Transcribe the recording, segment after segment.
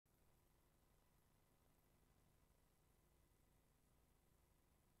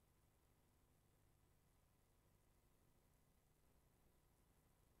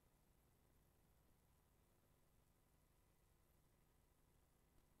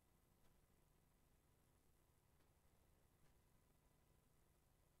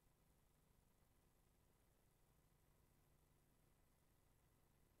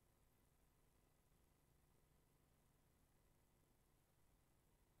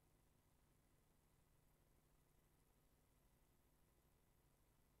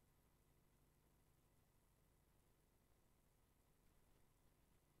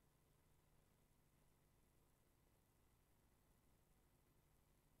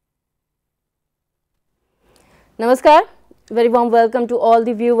Namaskar, very warm welcome to all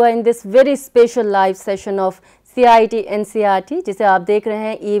the viewer in this very special live session of CIT NCERT जिसे आप देख रहे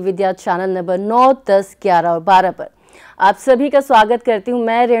हैं ई विद्या channel number 9, 10, 11 और 12 पर। आप सभी का स्वागत करती हूं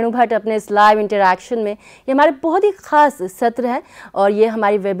मैं रेणु भट्ट अपने इस लाइव इंटरैक्शन में। ये हमारे बहुत ही ख़ास सत्र है और ये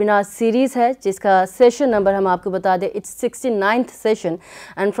हमारी वेबिनार सीरीज़ है जिसका सेशन नंबर हम आपको बता दें, it's 69th session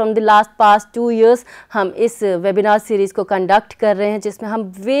and from the last past 2 years हम इस वेबिनार सीरीज़ को कंडक्ट कर रहे हैं जिसमें हम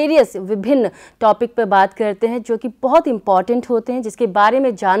विभिन्न टॉपिक पर बात करते हैं जो कि बहुत इंपॉर्टेंट होते हैं, जिसके बारे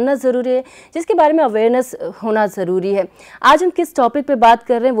में जानना ज़रूरी है, जिसके बारे में अवेयरनेस होना ज़रूरी है। आज हम किस टॉपिक पर बात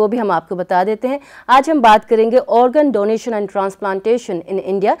कर रहे हैं वो भी हम आपको बता देते हैं। आज हम बात करेंगे organ donation and transplantation in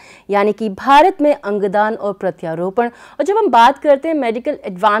India, यानी कि भारत में अंगदान और प्रत्यारोपण। और जब हम बात करते हैं मेडिकल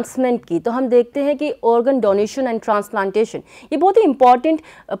एडवांसमेंट की तो हम देखते हैं कि ऑर्गन डोनेशन एंड ट्रांसप्लांटेशन ये बहुत ही इंपॉर्टेंट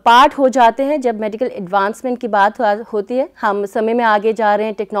पार्ट हो जाते हैं जब मेडिकल एडवांसमेंट की बात होती है। हम समय में आगे जा रहे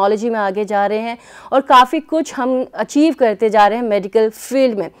हैं, टेक्नोलॉजी में आगे जा रहे हैं और काफ़ी कुछ हम अचीव करते जा रहे हैं मेडिकल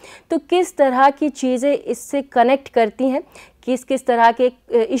फील्ड में। तो किस तरह की चीज़ें इससे कनेक्ट करती हैं, किस किस तरह के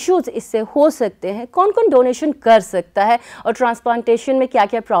इश्यूज इससे हो सकते हैं, कौन कौन डोनेशन कर सकता है और ट्रांसप्लांटेशन में क्या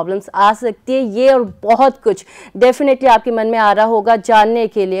क्या प्रॉब्लम्स आ सकती है, ये और बहुत कुछ डेफिनेटली आपके मन में आ रहा होगा जानने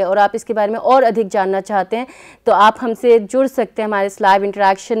के लिए। और आप इसके बारे में और अधिक जानना चाहते हैं तो आप हमसे जुड़ सकते हैं हमारे इस लाइव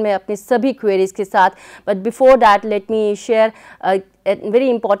इंटरेक्शन में अपनी सभी क्वेरीज के साथ। But before that let me share very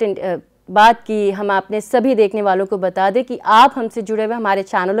important बात की हम अपने सभी देखने वालों को बता दें कि आप हमसे जुड़े हुए हमारे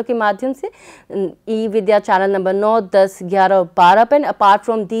चैनलों के माध्यम से ई विद्या चैनल नंबर 9, 10, 11 और 12 पर। Apart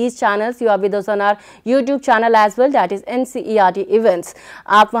from these channels you are with us on our YouTube channel as well, that is NCERT events.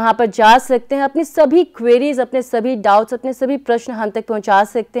 आप वहां पर जा सकते हैं, अपनी सभी क्वेरीज, अपने सभी डाउट्स, अपने सभी प्रश्न हम तक पहुंचा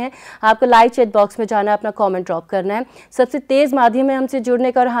सकते हैं। आपको लाइव चैट बॉक्स में जाना है, अपना कॉमेंट ड्रॉप करना है। सबसे तेज़ माध्यम है हमसे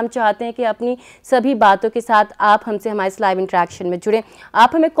जुड़ने का और हम चाहते हैं कि अपनी सभी बातों के साथ आप हमसे हमारे इस लाइव इंटरेक्शन में जुड़ें।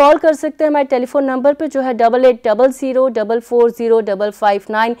 आप हमें कॉल कर सकते हैं हमारे टेलीफोन नंबर पर जो है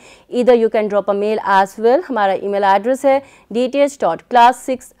 8800440559। इधर you can drop a mail as well. हमारा ईमेल एड्रेस है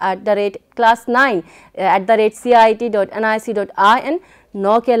dth.class6@class9@cit.nic.in।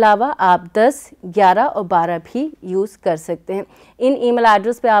 9 के अलावा आप 10, 11 और 12 भी यूज़ कर सकते हैं। इन ईमेल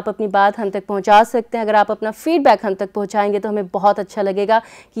एड्रेस पे आप अपनी बात हम तक पहुंचा सकते हैं। अगर आप अपना फीडबैक हम तक पहुंचाएंगे तो हमें बहुत अच्छा लगेगा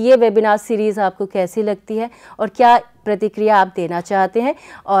कि ये वेबिनार सीरीज़ आपको कैसी लगती है और क्या प्रतिक्रिया आप देना चाहते हैं।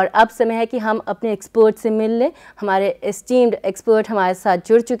 और अब समय है कि हम अपने एक्सपर्ट से मिल लें। हमारे एस्टीम्ड एक्सपर्ट हमारे साथ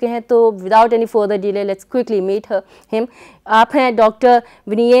जुड़ चुके हैं, तो without any further delay let's quickly meet him. आप हैं डॉक्टर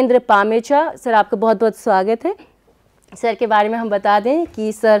विनियेंद्र पामेचा। सर, आपका बहुत बहुत स्वागत है। सर के बारे में हम बता दें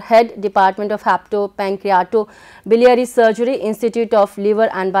कि sir head department of हेप्टो पैंक्रियाटो biliary surgery, institute of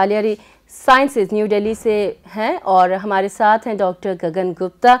liver and बालियरी sciences, new Delhi से हैं। और हमारे साथ हैं डॉक्टर गगन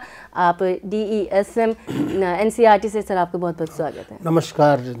गुप्ता, आप DESM NCERT से। सर, आपका बहुत बहुत स्वागत है।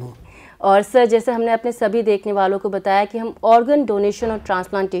 नमस्कार। और सर, जैसे हमने अपने सभी देखने वालों को बताया कि हम ऑर्गन डोनेशन और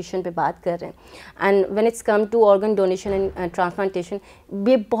ट्रांसप्लांटेशन पे बात कर रहे हैं and when it's come to organ donation and transplantation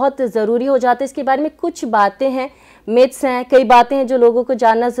ये बहुत ज़रूरी हो जाता है। इसके बारे में कुछ बातें हैं, मिथ्स हैं, कई बातें हैं जो लोगों को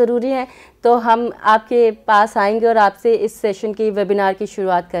जानना ज़रूरी है। तो हम आपके पास आएंगे और आपसे इस सेशन की वेबिनार की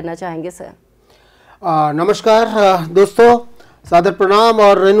शुरुआत करना चाहेंगे। सर नमस्कार दोस्तों, सादर प्रणाम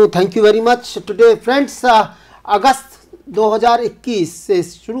और Renu, thank you very much. Today friends, अगस्त 2021 से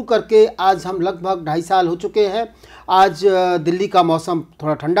शुरू करके आज हम लगभग 2.5 साल हो चुके हैं। आज दिल्ली का मौसम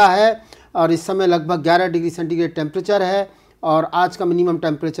थोड़ा ठंडा है और इस समय लगभग 11 डिग्री सेंटीग्रेड टेम्परेचर है और आज का मिनिमम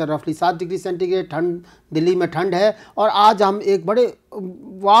टेम्परेचर रफली 7 डिग्री सेंटीग्रेड। ठंड दिल्ली में ठंड है और आज हम एक बड़े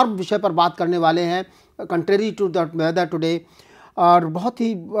वार्म विषय पर बात करने वाले हैं, contrary to the weather today, और बहुत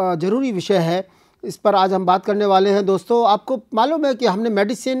ही ज़रूरी विषय है। इस पर आज हम बात करने वाले हैं। दोस्तों, आपको मालूम है कि हमने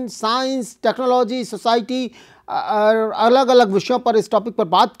मेडिसिन, साइंस, टेक्नोलॉजी, सोसाइटी और अलग अलग विषयों पर इस टॉपिक पर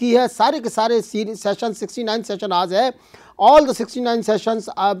बात की है। सारे के सारे सेशन 69 सेशन आज है। All the 69 sessions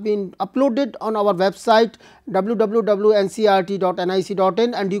have been uploaded on our website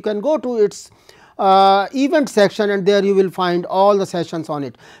www.ncert.nic.in and you can go to its event section and there you will find all the sessions on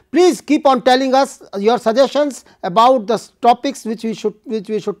it. Please keep on telling us your suggestions about the topics which we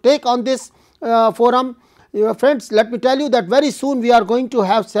should take on this forum. Friends, let me tell you that very soon we are going to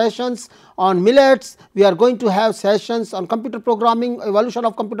have sessions on millets, we are going to have sessions on computer programming, evolution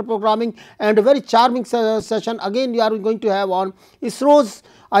of computer programming, and a very charming session again we are going to have on ISRO's,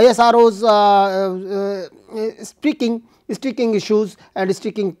 ISRO's streaking issues and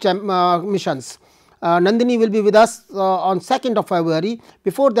streaking missions. Nandini will be with us on 2nd of February.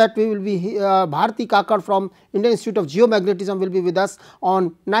 Before that we will be Bharti Kakar from Indian Institute of Geomagnetism will be with us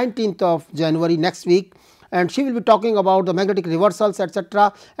on 19th of January next week. And she will be talking about the magnetic reversals,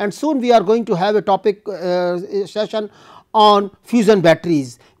 etc. And soon we are going to have a topic session on fusion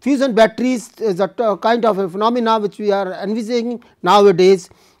batteries. fusion batteries is a kind of a phenomena which we are envisaging nowadays,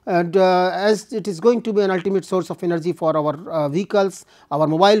 and as it is going to be an ultimate source of energy for our vehicles, our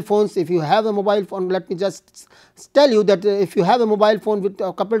mobile phones. If you have a mobile phone, let me just tell you that if you have a mobile phone with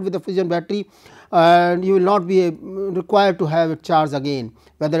coupled with a fusion battery, you will not be required to have it charged again,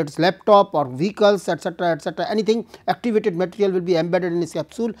 whether it is laptop or vehicles, etc., etc. Anything activated material will be embedded in this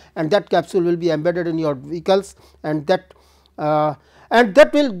capsule, and that capsule will be embedded in your vehicles, and that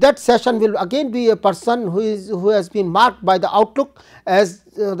session will again be a person who has been marked by the outlook as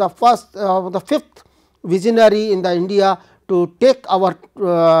the fifth visionary in the India to take our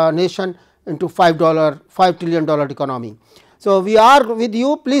nation into $5 trillion economy. So, we are with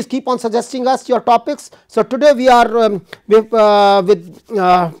you, please keep on suggesting us your topics. So, today we are with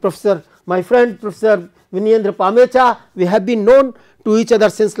Professor, my friend Professor Viniyendra Pamecha. We have been known to each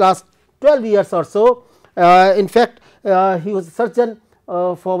other since last 12 years or so. In fact, he was a surgeon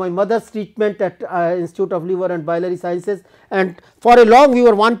for my mother's treatment at Institute of Liver and Biliary Sciences, and for a long we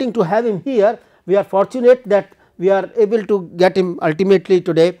were wanting to have him here. We are fortunate that we are able to get him ultimately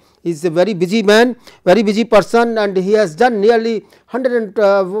today. He is a very busy man, very busy person, and he has done nearly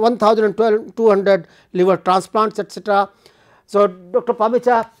 1,200 liver transplants, etc. So, Dr.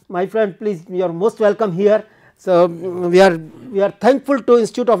 Pamecha, my friend, please, you are most welcome here. So, we are thankful to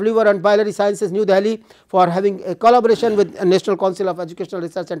Institute of Liver and Biliary Sciences, New Delhi, for having a collaboration with National Council of Educational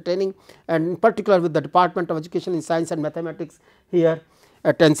Research and Training, and in particular with the Department of Education in Science and Mathematics here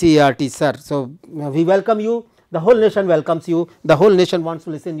at NCERT, sir. So, we welcome you. The whole nation welcomes you, the whole nation wants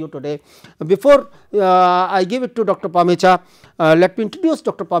to listen to you today. Before I give it to Dr. Pamecha, let me introduce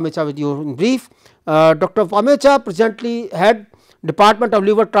Dr. Pamecha with you in brief. Dr. Pamecha presently head Department of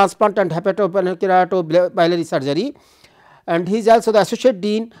Liver Transplant and Hepato Pancreatico Biliary Surgery, and he is also the Associate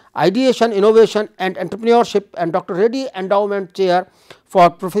Dean, Ideation, Innovation and Entrepreneurship, and Dr. Reddy Endowment Chair for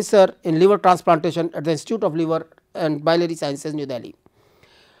Professor in Liver Transplantation at the Institute of Liver and Biliary Sciences, New Delhi.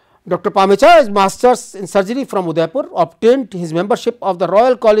 Dr. Pamecha is Masters in Surgery from Udaipur, obtained his membership of the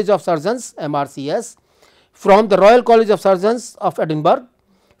Royal College of Surgeons MRCS from the Royal College of Surgeons of Edinburgh,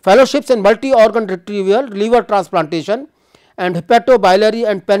 fellowships in multi-organ retrieval, liver transplantation and hepatobiliary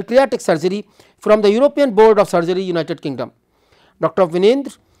and pancreatic surgery from the European Board of Surgery, United Kingdom. Dr.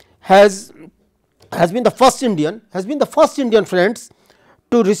 Viniyendra has been the first Indian friends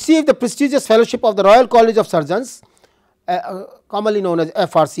to receive the prestigious fellowship of the Royal College of Surgeons, commonly known as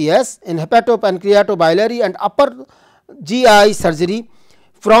FRCS, in hepato pancreatobiliary and upper GI surgery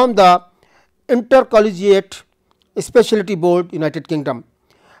from the Intercollegiate Specialty Board, United Kingdom.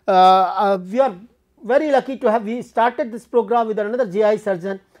 We are very lucky to have, we started this program with another GI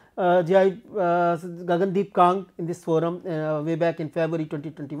surgeon, Gagandeep Kang, in this forum way back in February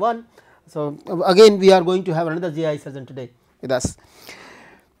 2021. So, again we are going to have another GI surgeon today with us.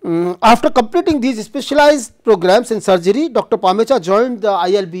 After completing these specialized programs in surgery, Dr. Pamecha joined the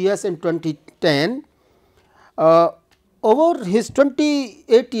ILBS in 2010. Over his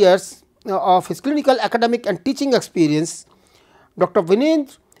 28 years of his clinical, academic and teaching experience, Dr.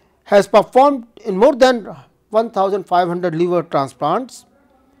 Viniyendra has performed in more than 1,500 liver transplants,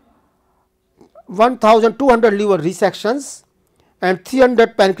 1,200 liver resections and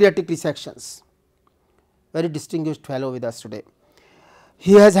 300 pancreatic resections. Very distinguished fellow with us today.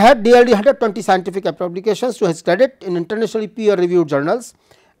 He has had nearly 120 scientific publications to his credit in internationally peer reviewed journals,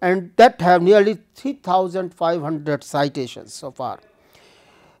 and that have nearly 3,500 citations so far.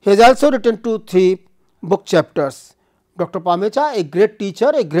 He has also written 2-3 book chapters. Dr. Pamecha, a great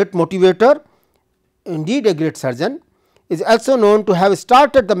teacher, a great motivator, indeed a great surgeon, is also known to have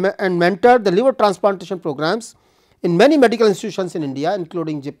started and mentored the liver transplantation programs in many medical institutions in India,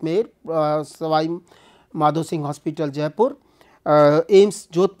 including Jipmer, Savai Madho Singh Hospital, Jaipur, AIIMS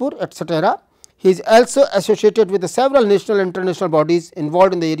Jodhpur, etc. He is also associated with the several national and international bodies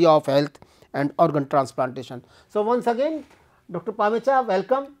involved in the area of health and organ transplantation. So, once again Dr. Pamecha,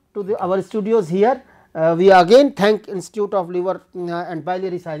 welcome to our studios here. We again thank Institute of Liver and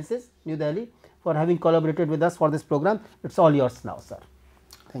Biliary Sciences, New Delhi, for having collaborated with us for this program. It is all yours now, sir.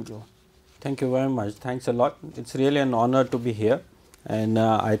 Thank you. Thank you very much. Thanks a lot. It is really an honor to be here, and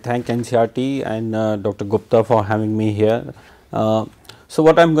I thank NCERT and Dr. Gupta for having me here. So,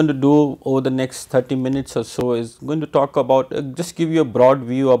 what I am going to do over the next 30 minutes or so is going to talk about, just give you a broad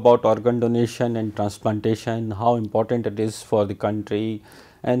view about organ donation and transplantation, how important it is for the country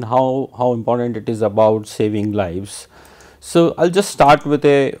and how important it is about saving lives. So, I will just start with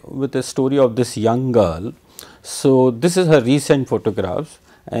a story of this young girl. So, this is her recent photographs,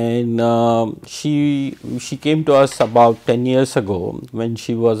 and she came to us about 10 years ago when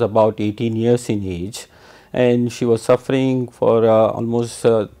she was about 18 years in age. and she was suffering for almost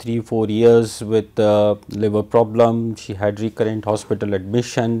 3-4 years with liver problem. She had recurrent hospital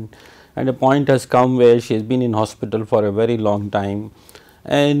admission, and a point has come where she has been in hospital for a very long time,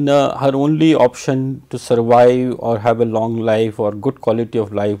 and her only option to survive or have a long life or good quality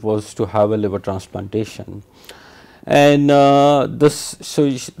of life was to have a liver transplantation. And this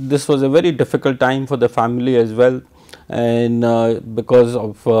was a very difficult time for the family as well, and because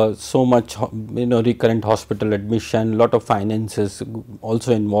of so much recurrent hospital admission, lot of finances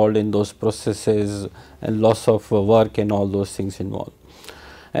also involved in those processes, and loss of work and all those things involved.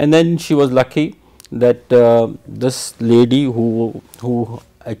 And then she was lucky that this lady who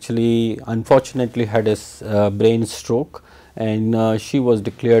actually unfortunately had a brain stroke, and she was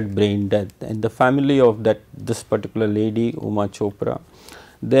declared brain dead, and the family of this particular lady, Uma Chopra,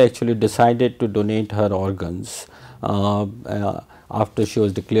 they actually decided to donate her organs after she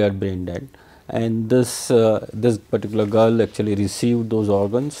was declared brain dead. And this particular girl actually received those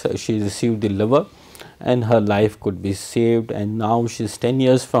organs. She received the liver, and her life could be saved, and now she is 10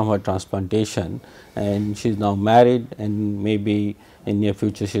 years from her transplantation, and she is now married, and maybe in near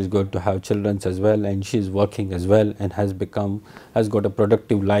future she is going to have children as well, and she is working as well, and has got a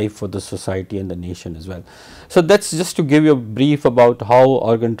productive life for the society and the nation as well. So that's just to give you a brief about how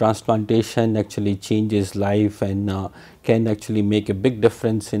organ transplantation actually changes life, and can actually make a big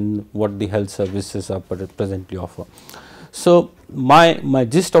difference in what the health services are presently offer. So my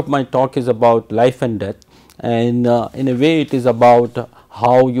gist of my talk is about life and death, and in a way it is about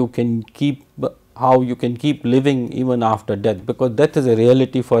how you can keep living even after death, because death is a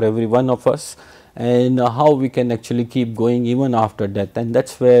reality for every one of us, and how we can actually keep going even after death, and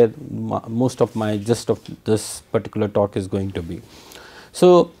that's where most of my gist of this particular talk is going to be.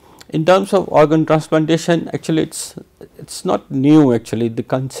 So in terms of organ transplantation, actually it's not new. Actually the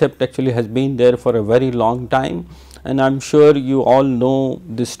concept actually has been there for a very long time, and I'm sure you all know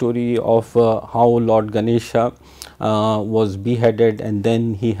the story of how Lord Ganesha was beheaded, and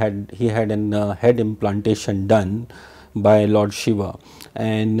then he had an head implantation done by Lord Shiva,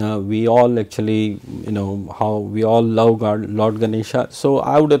 and we all actually how we all love Lord Ganesha. So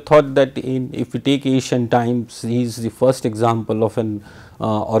I would have thought that if we take ancient times, he is the first example of an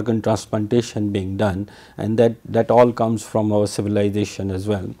organ transplantation being done, and that all comes from our civilization as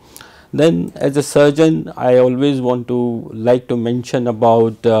well. Then as a surgeon, I always like to mention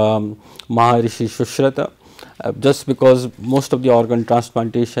about Maharishi Sushrata, just because most of the organ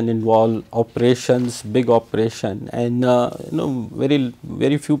transplantation involve operations, big operation, and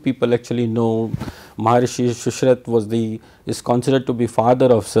very few people actually know Maharishi Sushrat is considered to be father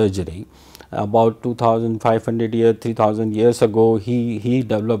of surgery. About 2500 years, 3000 years ago, he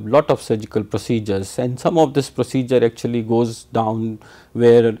developed lot of surgical procedures, and some of this procedure actually goes down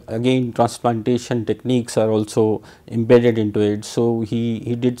where again transplantation techniques are also embedded into it. So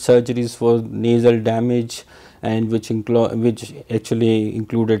he did surgeries for nasal damage, and which actually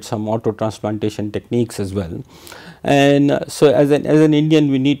included some auto transplantation techniques as well. And so as an Indian,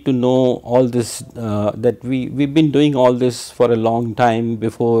 we need to know all this, that we've been doing all this for a long time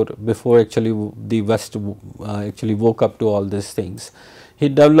before actually the West actually woke up to all these things. He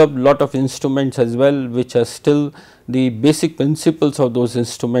developed lot of instruments as well, which are still the basic principles of those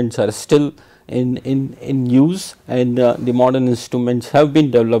instruments are still in use, and the modern instruments have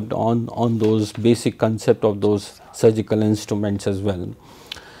been developed on those basic concept of those surgical instruments as well.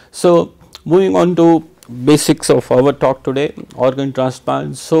 So moving on to basics of our talk today, organ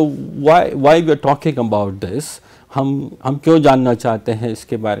transplant. So why we are talking about this, हम क्यों जानना चाहते हैं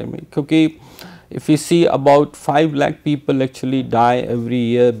इसके बारे में, क्योंकि if you see about 5 lakh people actually die every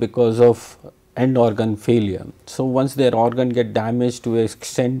year because of end organ failure. So once their organ get damaged to an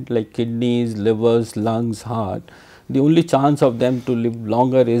extent like kidneys, livers, lungs, heart, the only chance of them to live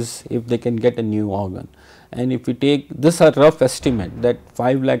longer is if they can get a new organ. And if we take this a rough estimate that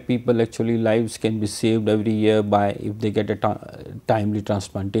 5 lakh people actually lives can be saved every year by if they get a timely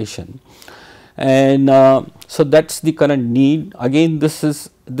transplantation. And so that's the current need. Again, this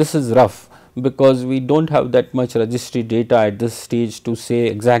is rough, because we don't have that much registry data at this stage to say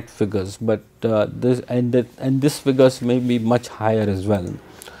exact figures, but this figures may be much higher as well.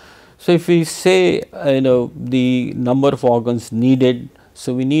 So if we say the number of organs needed,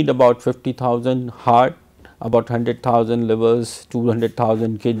 so we need about 50,000 heart, about 100,000 livers,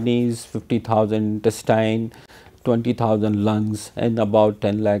 200,000 kidneys, 50,000 intestine, 20,000 lungs, and about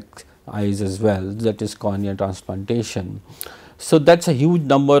 10 lakh eyes as well, that is cornea transplantation. So that's a huge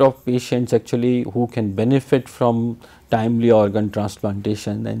number of patients actually who can benefit from timely organ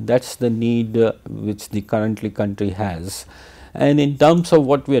transplantation, and that's the need which the country has. And in terms of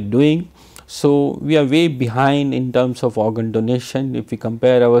what we are doing, So, we are way behind in terms of organ donation. If we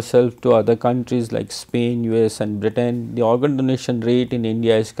compare ourselves to other countries like Spain, US and Britain, the organ donation rate in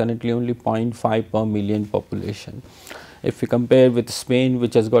India is currently only 0.5 per million population. If we compare with Spain,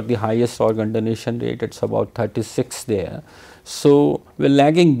 which has got the highest organ donation rate, it is about 36 there. So, we are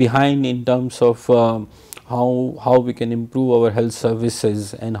lagging behind in terms of how we can improve our health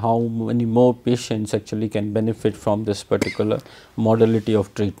services and how many more patients actually can benefit from this particular modality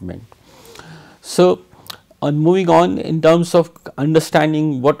of treatment. So, moving on in terms of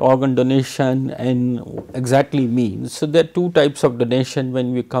understanding what organ donation and exactly means. So, there are two types of donation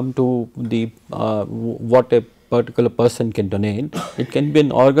when we come to the what a particular person can donate. It can be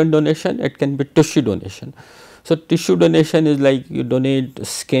an organ donation, it can be tissue donation. So, tissue donation is like you donate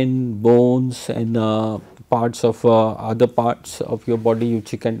skin, bones and parts of other parts of your body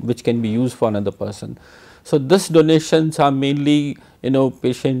which can be used for another person. So, this donations are mainly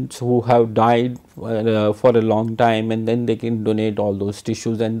patients who have died for a long time, and then they can donate all those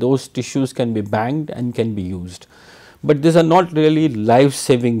tissues, and those tissues can be banked and can be used. But these are not really life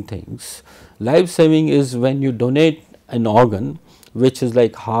saving things. Life saving is when you donate an organ which is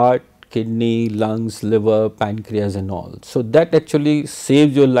like heart, kidney, lungs, liver, pancreas and all. So, that actually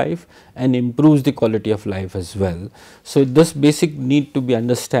saves your life and improves the quality of life as well. So, this basic need to be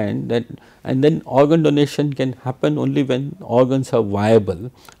understand that, and then organ donation can happen only when organs are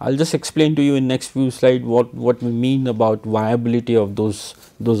viable. I will just explain to you in next few slides what we mean about viability of those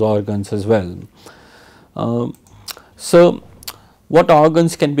organs as well. So, what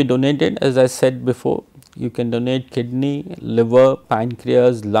organs can be donated? As I said before, you can donate kidney, liver,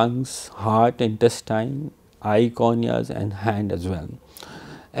 pancreas, lungs, heart, intestine, eye corneas and hand as well.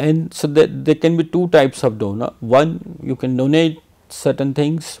 And so, there can be two types of donor. One, you can donate certain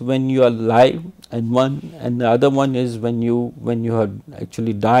things when you are alive, and the other one is when you have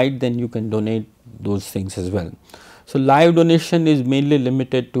actually died, then you can donate those things as well. So, live donation is mainly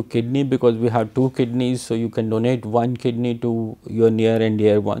limited to kidney because we have two kidneys. So, you can donate one kidney to your near and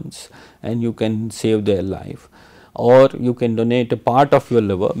dear ones and you can save their life, or you can donate a part of your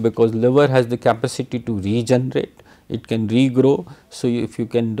liver because liver has the capacity to regenerate, it can regrow. So, if you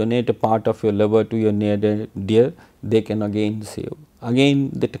can donate a part of your liver to your near and dear, they can again save. Again,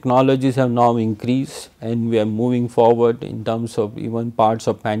 the technologies have now increased and we are moving forward in terms of even parts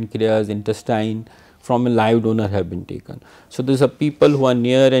of pancreas, intestine from a live donor have been taken. So, these are people who are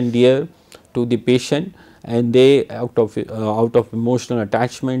near and dear to the patient, and they out of emotional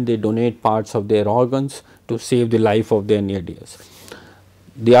attachment they donate parts of their organs to save the life of their near dears.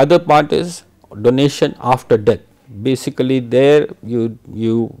 The other part is donation after death. Basically, there you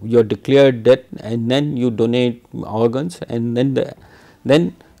are declared dead and then you donate organs, and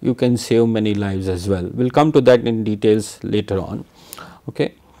then you can save many lives as well. We will come to that in details later on.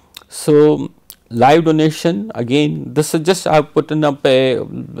 Okay. So, live donation, again this is just I have put in up a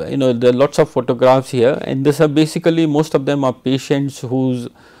there are lots of photographs here, and these are basically most of them are patients who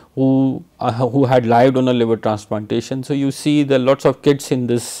had live donor liver transplantation. So, you see there are lots of kids in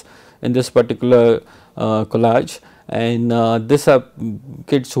this particular collage, and these are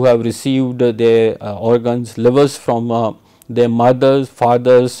kids who have received their organs, livers from their mothers,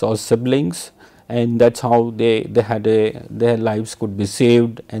 fathers or siblings, and that is how they had their lives could be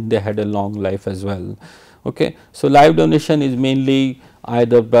saved and they had a long life as well. Okay. So, live donation is mainly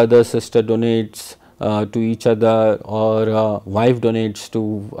either brother, sister donates to each other, or wife donates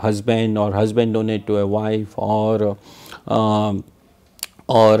to husband, or husband donate to a wife, or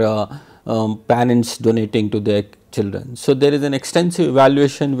parents donating to their children. So, there is an extensive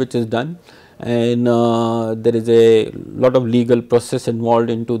evaluation which is done, and there is a lot of legal process involved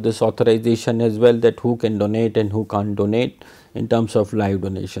into this authorization as well, that who can donate and who can't donate in terms of live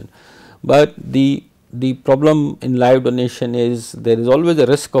donation. But the problem in live donation is there is always a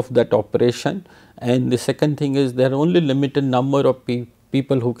risk of that operation, and the second thing is there are only limited number of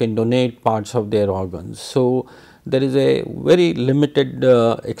people who can donate parts of their organs. So, there is a very limited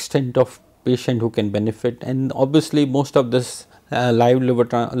extent of patient who can benefit, and obviously most of this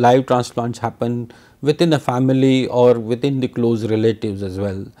live transplants happen within a family or within the close relatives as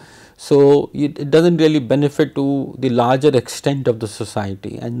well. So, it does not really benefit to the larger extent of the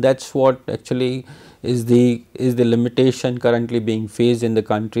society, and that is what actually is the limitation currently being faced in the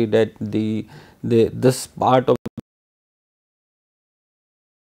country, that this part of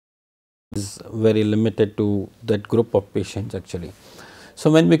is very limited to that group of patients actually. So,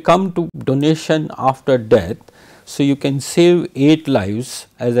 when we come to donation after death, so you can save 8 lives,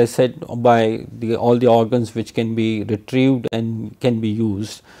 as I said, by all the organs which can be retrieved and can be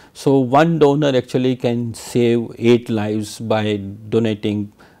used. So, one donor actually can save 8 lives by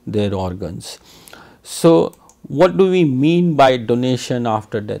donating their organs. So, what do we mean by donation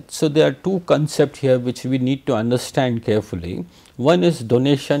after death? So, there are two concepts here which we need to understand carefully. One is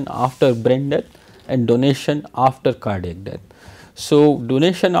donation after brain death and donation after cardiac death. So,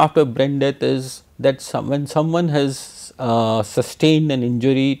 donation after brain death is that when someone has sustained an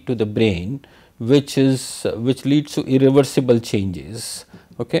injury to the brain which leads to irreversible changes.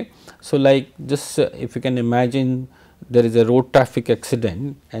 Okay. So, like just if you can imagine, there is a road traffic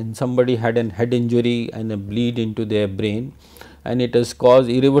accident and somebody had an head injury and a bleed into their brain, and it has caused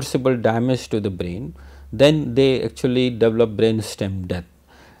irreversible damage to the brain, then they actually develop brain stem death.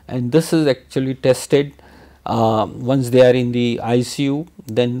 And this is actually tested once they are in the ICU,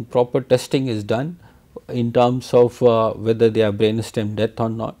 then proper testing is done in terms of whether they are brain stem death or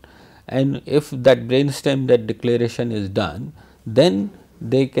not. And if that brain stem death declaration is done, then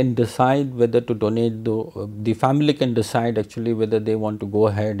they can decide whether to donate, the family can decide actually whether they want to go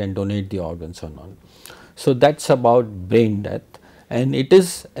ahead and donate the organs or not. So, that is about brain death, and it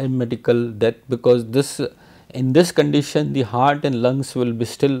is a medical death because in this condition the heart and lungs will be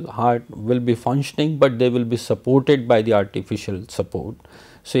will be functioning, but they will be supported by the artificial support.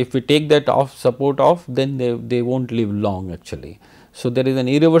 So, if we take that support off, then they will not live long actually. So, there is an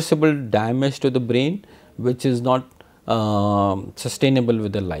irreversible damage to the brain which is not sustainable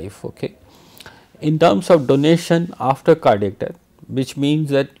with the life. Okay. In terms of donation after cardiac death, which means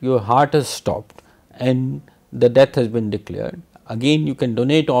that your heart has stopped and the death has been declared, again you can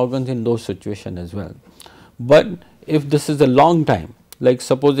donate organs in those situations as well. But if this is a long time, like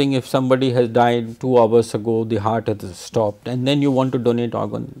supposing if somebody has died 2 hours ago, the heart has stopped, and then you want to donate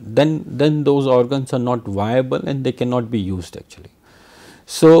organ, then those organs are not viable and they cannot be used actually.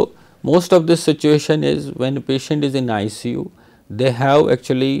 So, most of this situation is when a patient is in ICU, they have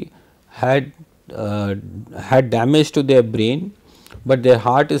actually had damage to their brain, but their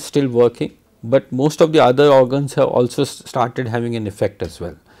heart is still working, but most of the other organs have also started having an effect as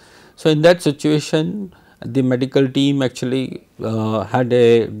well. So, in that situation, the medical team actually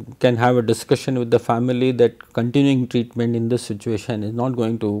can have a discussion with the family that continuing treatment in this situation is not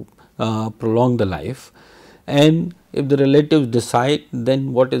going to prolong the life. And if the relatives decide,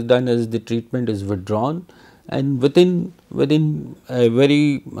 then what is done is the treatment is withdrawn, and within a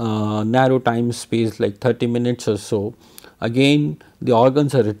very narrow time space like 30 minutes or so, again the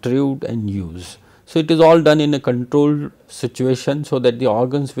organs are retrieved and used. So, it is all done in a controlled situation so that the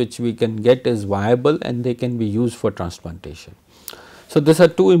organs which we can get is viable and they can be used for transplantation. So, these are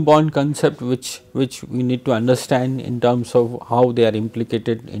two important concepts which we need to understand in terms of how they are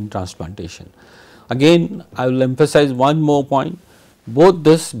implicated in transplantation. Again, I will emphasize one more point: both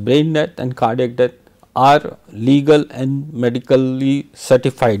this brain death and cardiac death are legal and medically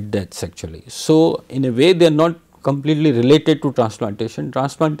certified deaths actually. So, in a way they are not completely related to transplantation.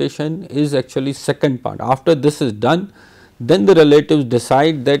 Transplantation is actually second part. After this is done, then the relatives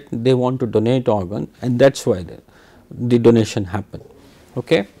decide that they want to donate organ, and that is why the donation happen.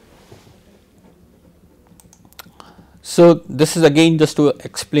 Okay. So, this is again just to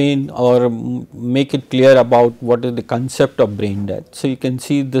explain or make it clear about what is the concept of brain death. So, you can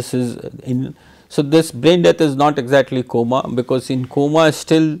see this is in. So, this brain death is not exactly coma, because in coma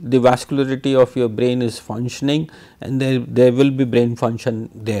still the vascularity of your brain is functioning and there will be brain function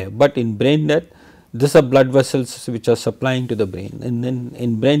there, but in brain death these are blood vessels which are supplying to the brain, and then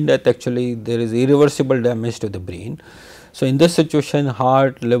in brain death actually there is irreversible damage to the brain. So, in this situation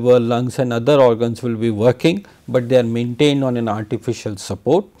heart, liver, lungs and other organs will be working, but they are maintained on an artificial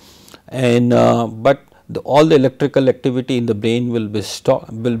support, and but all the electrical activity in the brain will be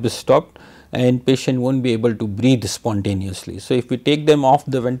stopped and patient will not be able to breathe spontaneously. So, if we take them off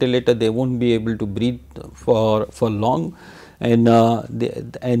the ventilator, they will not be able to breathe for long, and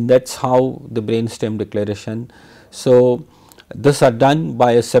that is how the brain stem declaration. So, this are done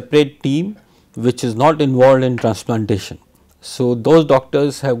by a separate team which is not involved in transplantation. So, those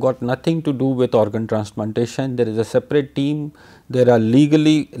doctors have got nothing to do with organ transplantation. There is a separate team, there are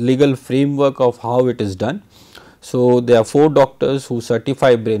legal framework of how it is done. So, there are 4 doctors who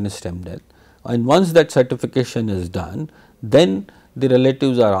certify brain stem death, and once that certification is done, then the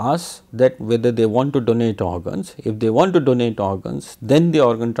relatives are asked that whether they want to donate organs. If they want to donate organs, then the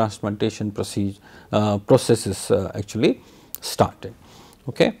organ transplantation process is actually started.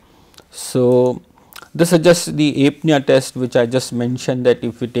 Okay. So, this is just the apnea test which I just mentioned, that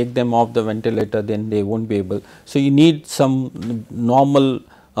if we take them off the ventilator, then they will not be able. So, you need some normal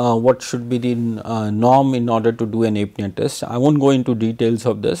what should be the norm in order to do an apnea test. I will not go into details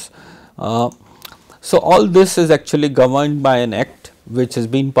of this. So, all this is actually governed by an act which has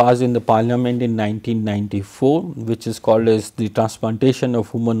been passed in the parliament in 1994, which is called as the Transplantation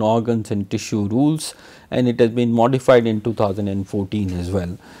of Human Organs and Tissue Rules, and it has been modified in 2014 as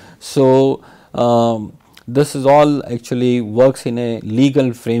well. So, this is all actually works in a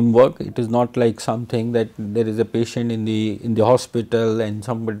legal framework. It is not like something that there is a patient in the hospital and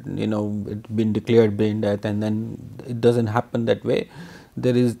somebody, it been declared brain death, and then it doesn't happen that way.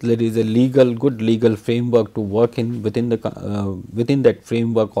 There is a good legal framework to work in. Within that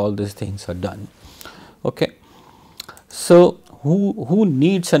framework, all these things are done. Okay. So, who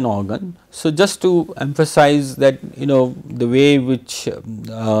needs an organ? So, just to emphasize that the way which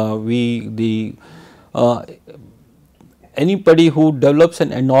anybody who develops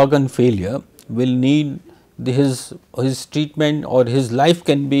an organ failure will need his treatment, or his life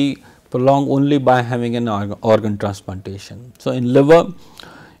can be prolonged only by having an organ transplantation. So, in liver,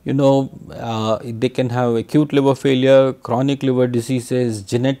 they can have acute liver failure, chronic liver diseases,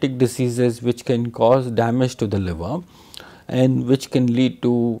 genetic diseases which can cause damage to the liver and which can lead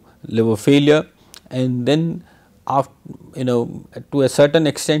to liver failure, and then after, to a certain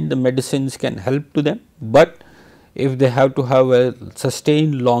extent the medicines can help to them, but if they have to have a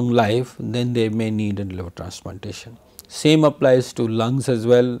sustained long life, then they may need a liver transplantation. Same applies to lungs as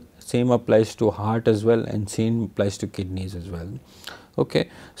well, same applies to heart as well, and same applies to kidneys as well. Okay.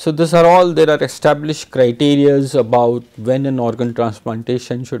 So, these are all, there are established criterias about when an organ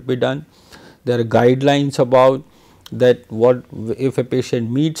transplantation should be done. There are guidelines about that, what if a patient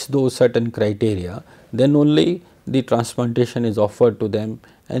meets those certain criteria, then only the transplantation is offered to them,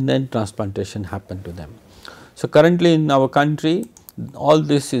 and then transplantation happen to them. So, currently in our country, all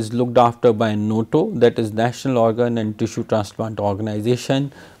this is looked after by NOTTO, that is National Organ and Tissue Transplant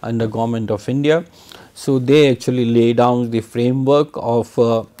Organization under Government of India. So, they actually lay down the framework of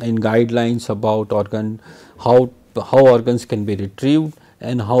and guidelines about how organs can be retrieved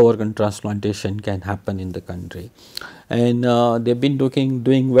and how organ transplantation can happen in the country. And they have been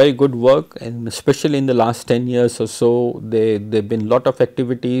doing very good work, and especially in the last 10 years or so, there have been lot of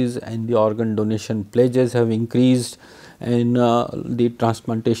activities, and the organ donation pledges have increased, and the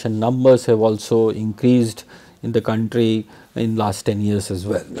transplantation numbers have also increased in the country in last 10 years as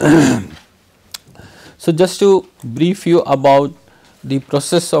well. So, just to brief you about the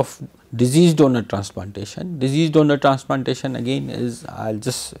process of disease donor transplantation. Disease donor transplantation again is, I will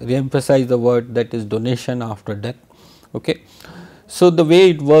just re-emphasize the word, that is donation after death. Okay. So, the way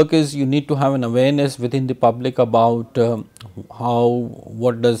it works is, you need to have an awareness within the public about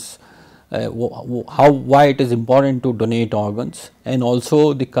why it is important to donate organs, and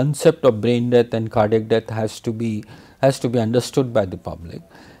also the concept of brain death and cardiac death has to be understood by the public.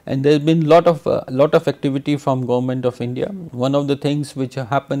 And there has been lot of activity from Government of India. One of the things which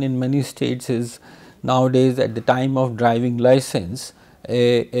happen in many states is, nowadays at the time of driving license,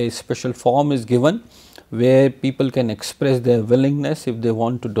 a special form is given where people can express their willingness if they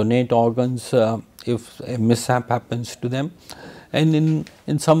want to donate organs if a mishap happens to them. And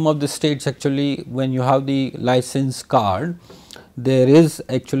in some of the states, actually, when you have the license card, there is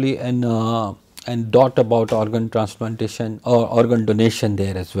actually an dot about organ transplantation or organ donation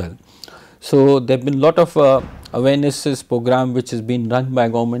there as well. So, there have been lot of awarenesses program which has been run by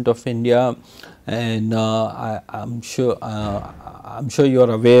Government of India, and I am sure you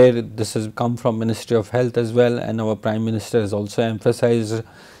are aware, this has come from Ministry of Health as well, and our Prime Minister has also emphasized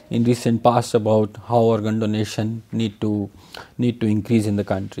in recent past about how organ donation need to increase in the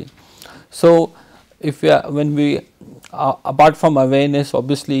country. So, if apart from awareness,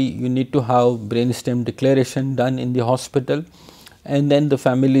 obviously you need to have brainstem declaration done in the hospital, and then the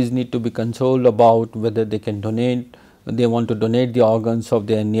families need to be consoled about whether they can donate, they want to donate the organs of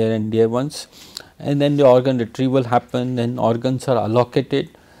their near and dear ones, and then the organ retrieval happen, and organs are allocated.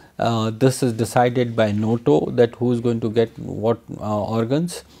 This is decided by NOTTO, that who is going to get what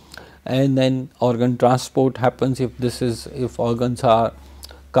organs, and then organ transport happens if organs are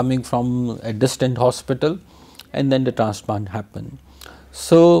coming from a distant hospital, and then the transplant happen.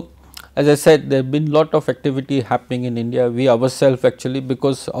 So, as I said, there have been lot of activity happening in India. We ourselves actually,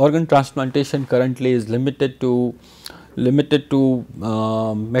 because organ transplantation currently is limited to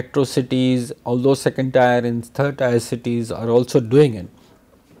metro cities, although second tier and third tier cities are also doing it,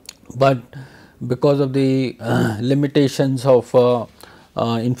 but because of the limitations of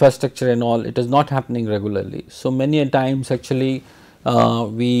infrastructure and all, it is not happening regularly. So, many a times actually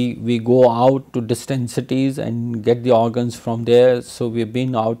we go out to distant cities and get the organs from there. So, we have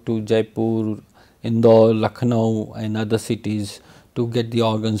been out to Jaipur, Indore, Lucknow and other cities to get the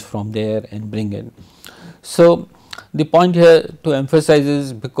organs from there and bring it. So, the point here to emphasize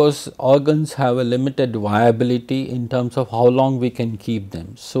is because organs have a limited viability in terms of how long we can keep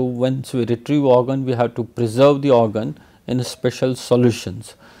them. So, once we retrieve organ, we have to preserve the organ in special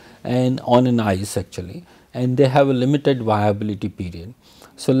solutions and on an ice actually, and they have a limited viability period.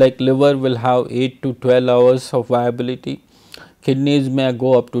 So, like liver will have 8 to 12 hours of viability, kidneys may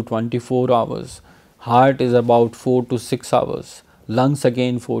go up to 24 hours, heart is about 4 to 6 hours, lungs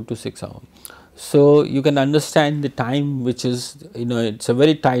again 4 to 6 hours. So, you can understand the time, which is, it is a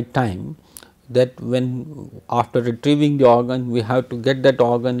very tight time, that when after retrieving the organ we have to get that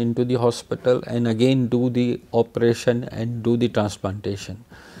organ into the hospital and again do the operation and do the transplantation.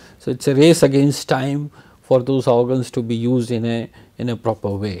 So, it is a race against time for those organs to be used in a proper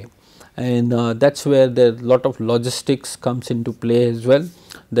way, and that is where the lot of logistics comes into play as well,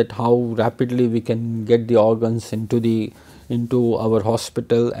 that how rapidly we can get the organs into our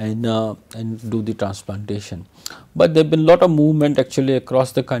hospital and do the transplantation. But there have been lot of movement actually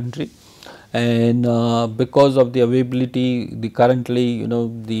across the country, and because of the availability, the currently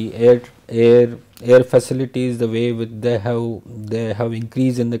the air facilities, the way with they have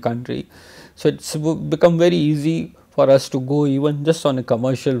increased in the country. So, it has become very easy for us to go even just on a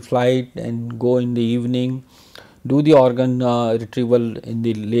commercial flight and go in the evening, do the organ retrieval in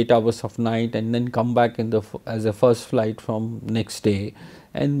the late hours of night, and then come back in the as a first flight from next day,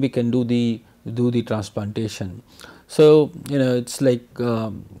 and we can do the transplantation. So, it is like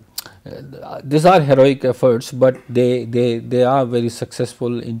these are heroic efforts, but they are very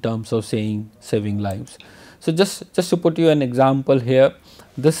successful in terms of saving lives. So, just to put you an example here,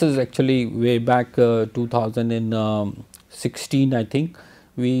 this is actually way back 2016, I think.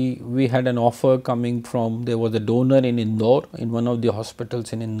 We had an offer coming from, there was a donor in Indore, in one of the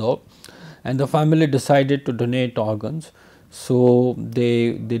hospitals in Indore, and the family decided to donate organs. So,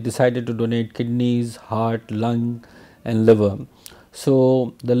 they decided to donate kidneys, heart, lung and liver.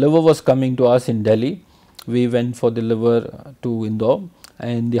 So, the liver was coming to us in Delhi, we went for the liver to Indore,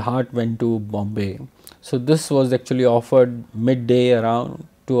 and the heart went to Bombay. So, this was actually offered midday around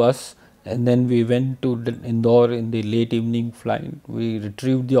to us, and then we went to Indore in the late evening flight. We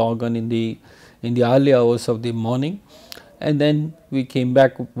retrieved the organ in the early hours of the morning, and then we came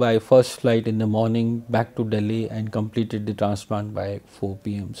back by first flight in the morning back to Delhi and completed the transplant by 4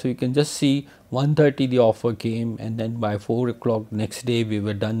 p.m. So, you can just see 1:30 the offer came, and then by 4 o'clock next day we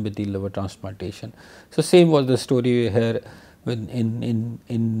were done with the liver transplantation. So, same was the story here when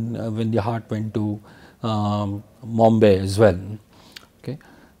when the heart went to Bombay as well. Okay.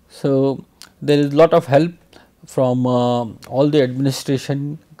 So, there is lot of help from all the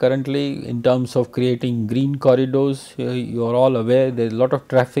administration currently in terms of creating green corridors. You are all aware there is a lot of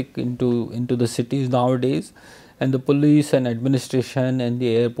traffic into the cities nowadays, and the police and administration and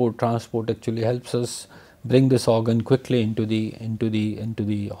the airport transport actually helps us bring this organ quickly into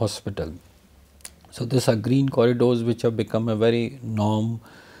the hospital. So, these are green corridors which have become a very norm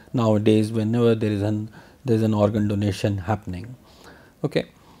nowadays whenever there is an organ donation happening. Okay.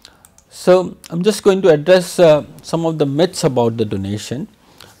 So, I am just going to address some of the myths about the donation.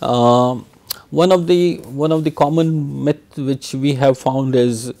 One of the common myth which we have found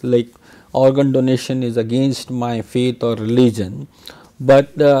is like organ donation is against my faith or religion, but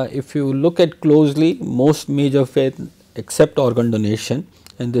if you look at closely, most major faith accept organ donation,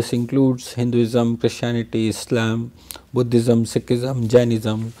 and this includes Hinduism, Christianity, Islam, Buddhism, Sikhism,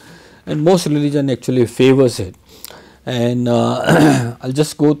 Jainism, and most religion actually favors it. And I will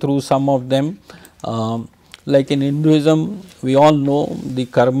just go through some of them. Like in Hinduism, we all know the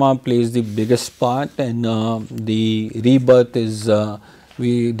karma plays the biggest part, and the rebirth is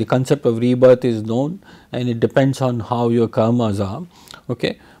the concept of rebirth is known, and it depends on how your karmas are.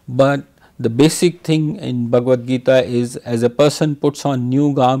 Okay. But the basic thing in Bhagavad Gita is, as a person puts on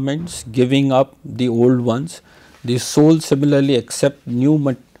new garments, giving up the old ones, the soul similarly accept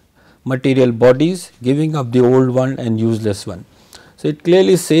new material bodies, giving up the old one and useless one. So, it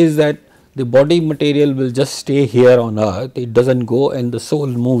clearly says that the body material will just stay here on earth, it does not go, and the soul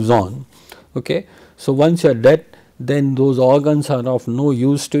moves on. Okay. So, once you are dead, then those organs are of no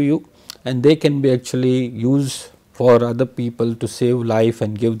use to you, and they can be actually used for other people to save life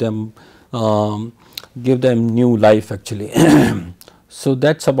and give them new life actually. So,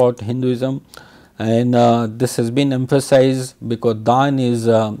 that is about Hinduism, and this has been emphasized because Dhan is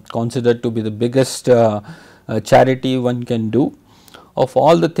considered to be the biggest charity one can do. Of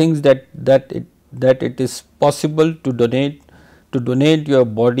all the things that it is possible to donate your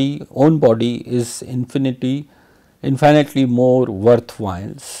own body is infinitely more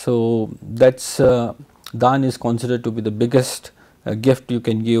worthwhile. So, that is Dhan is considered to be the biggest gift you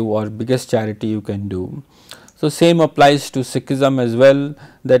can give or biggest charity you can do. So, same applies to Sikhism as well,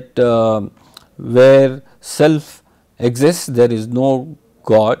 that where self exists there is no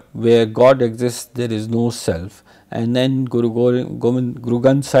God, where God exists there is no self. And then Guru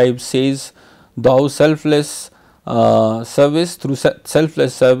Granth Sahib says, thou selfless service, through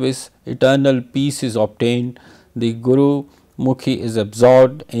selfless service eternal peace is obtained, the Guru Mukhi is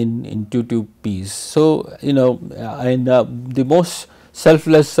absorbed in intuitive peace. So, you know, and the most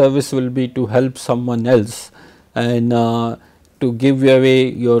selfless service will be to help someone else, and to give away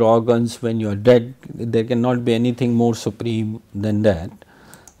your organs when you are dead. There cannot be anything more supreme than that.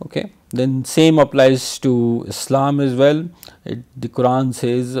 Okay. Then same applies to Islam as well. The Quran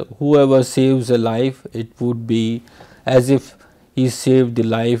says, whoever saves a life, it would be as if he saved the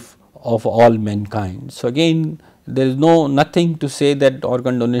life of all mankind. So, again there is nothing to say that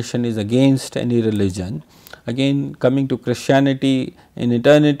organ donation is against any religion. Again, coming to Christianity, in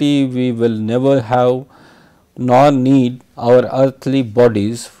eternity we will never have nor need our earthly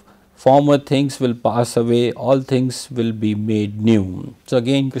bodies. Former things will pass away, all things will be made new. So,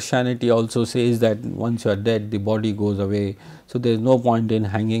 again Christianity also says that once you are dead, the body goes away. So, there is no point in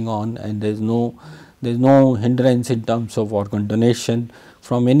hanging on, and there is no hindrance in terms of organ donation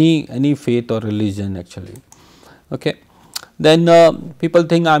from any faith or religion actually. Okay. Then people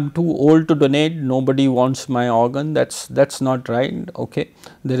think I am too old to donate, nobody wants my organ. That's not right. Okay.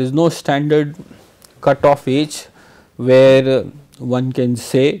 There is no standard cut-off age where one can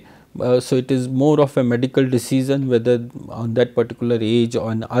say. So, it is more of a medical decision whether on that particular age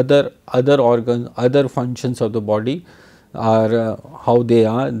on other organs, other functions of the body are how they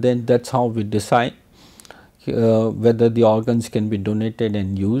are, then that is how we decide whether the organs can be donated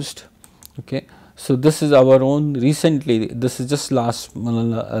and used. Okay. So, this is our own recently, this is just last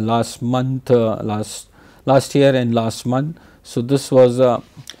month, last year and last month. So, this was a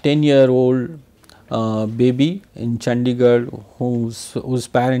 10-year-old baby in Chandigarh whose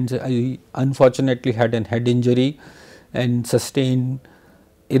parents unfortunately had an head injury and sustained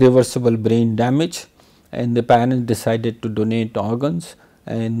irreversible brain damage, and the parents decided to donate organs.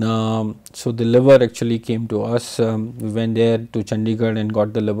 And so, the liver actually came to us. We went there to Chandigarh and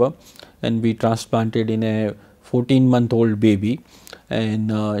got the liver, and we transplanted in a 14-month-old baby,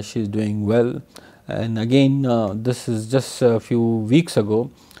 and she is doing well. And again this is just a few weeks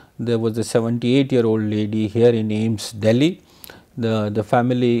ago. There was a 78-year-old lady here in AIIMS, Delhi. The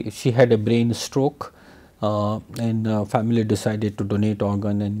family, she had a brain stroke, and family decided to donate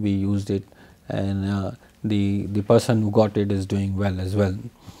organ, and we used it, and the person who got it is doing well as well.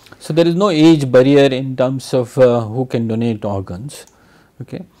 So, there is no age barrier in terms of who can donate organs.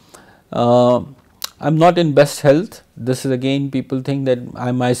 Okay. I am not in best health. This is again, people think that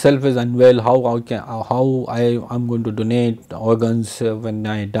I myself is unwell, how I am going to donate organs when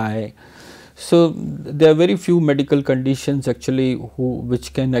I die. So, there are very few medical conditions actually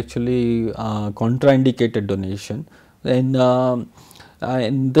which can actually contraindicate a donation, and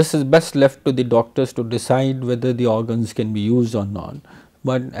this is best left to the doctors to decide whether the organs can be used or not,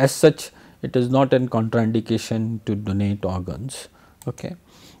 but as such it is not a contraindication to donate organs. Okay.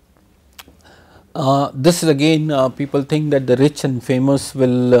 This is again, people think that the rich and famous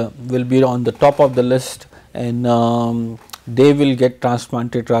will be on the top of the list, and they will get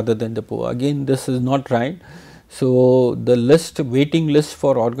transplanted rather than the poor. Again, this is not right. So, the waiting list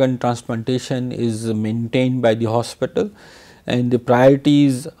for organ transplantation is maintained by the hospital, and the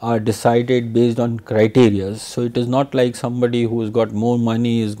priorities are decided based on criteria. So, it is not like somebody who has got more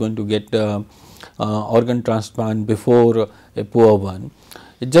money is going to get organ transplant before a poor one.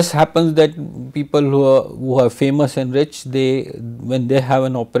 It just happens that people who are famous and rich, when they have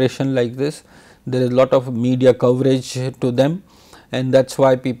an operation like this, there is a lot of media coverage to them, and that is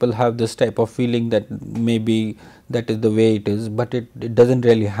why people have this type of feeling that maybe that is the way it is, but it does not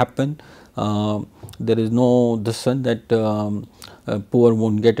really happen. There is no that a poor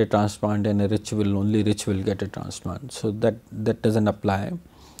will not get a transplant and only rich will get a transplant. So, that does not apply.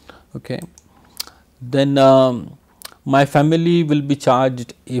 Okay. Then my family will be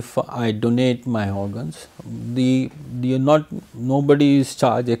charged if I donate my organs. Nobody is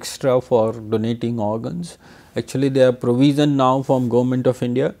charged extra for donating organs. Actually, there are provision now from Government of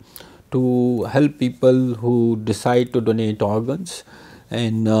India to help people who decide to donate organs,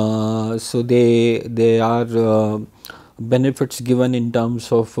 and so there are benefits given in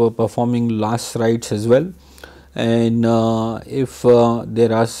terms of performing last rites as well. And if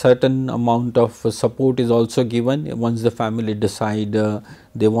there are certain amount of support is also given once the family decide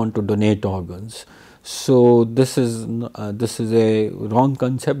they want to donate organs. So, this is a wrong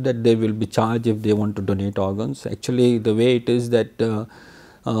concept that they will be charged if they want to donate organs. Actually, the way it is that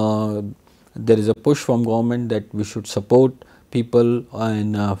there is a push from government that we should support people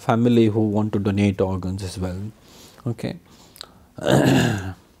and family who want to donate organs as well. Okay.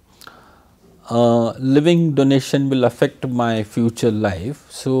 Living donation will affect my future life.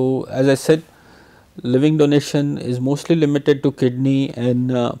 So, as I said, living donation is mostly limited to kidney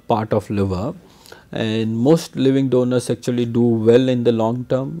and part of liver, and most living donors actually do well in the long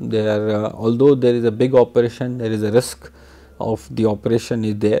term. They are although there is a big operation, there is a risk of the operation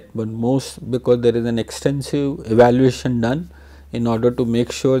is there, but most, because there is an extensive evaluation done in order to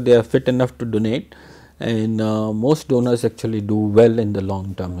make sure they are fit enough to donate, and most donors actually do well in the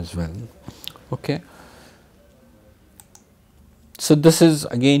long term as well. Okay. So, this is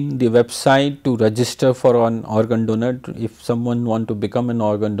again the website to register for an organ donor. If someone want to become an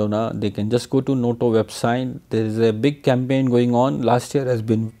organ donor, they can just go to NOTTO website. There is a big campaign going on. Last year has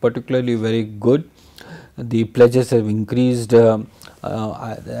been particularly very good. The pledges have increased.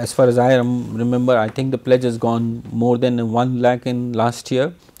 As far as I remember, I think the pledge has gone more than 1 lakh in last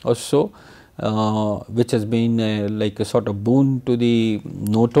year or so, which has been like a sort of boon to the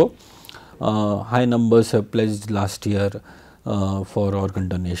NOTTO. High numbers have pledged last year for organ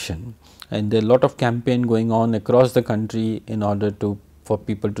donation, and there are a lot of campaign going on across the country in order for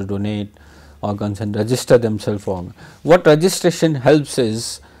people to donate organs and register themselves for organ. What registration helps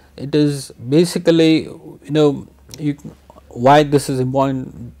is, it is basically, why this is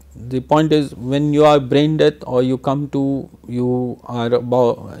important. The point is, when you are brain dead or you come to, you are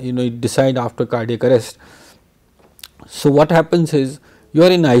about, you decide after cardiac arrest. So, what happens is, you are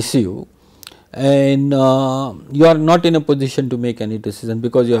in ICU and you are not in a position to make any decision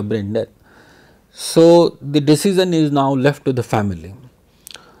because you are brain dead. So, the decision is now left to the family.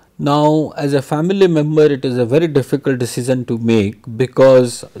 Now, as a family member, it is a very difficult decision to make,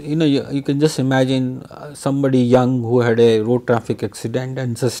 because you can just imagine somebody young who had a road traffic accident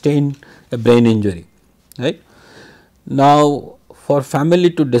and sustained a brain injury, right. Now, for family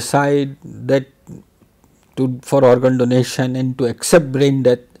to decide that for organ donation and to accept brain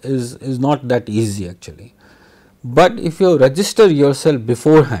death is not that easy actually. But if you register yourself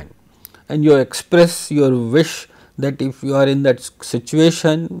beforehand and you express your wish that if you are in that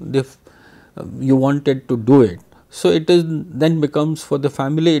situation, if you wanted to do it, so it is then becomes, for the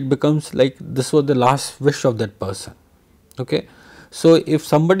family, it becomes like this was the last wish of that person. Okay. So, if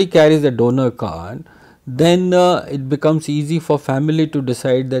somebody carries a donor card, then it becomes easy for family to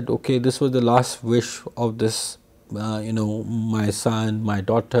decide that, okay, this was the last wish of this, my son, my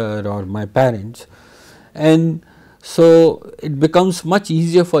daughter or my parents, and so it becomes much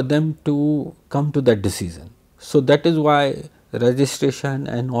easier for them to come to that decision. So, that is why registration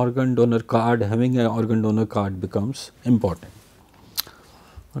and organ donor card, having an organ donor card becomes important.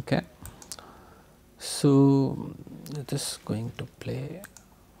 Okay. So, it is going to play.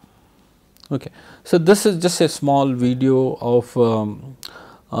 Okay. So, this is just a small video of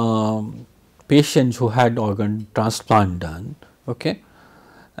patients who had organ transplant done. Okay.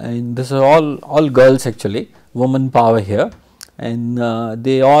 And this are all girls actually, woman power here, and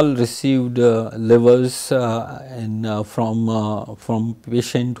they all received livers and from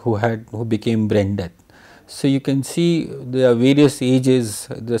patient who became brain dead. So, you can see there are various ages,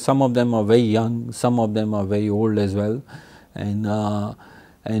 some of them are very young, some of them are very old as well,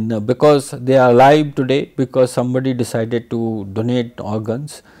 and because they are alive today because somebody decided to donate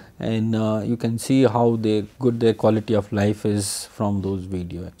organs, and you can see how good their quality of life is from those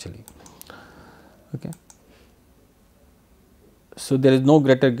video actually. Okay. So, there is no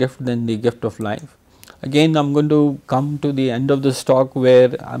greater gift than the gift of life. Again, I am going to come to the end of this talk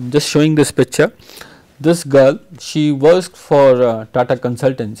where I am just showing this picture. This girl, she works for Tata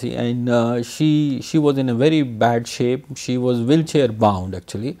Consultancy, and she was in a very bad shape. She was wheelchair bound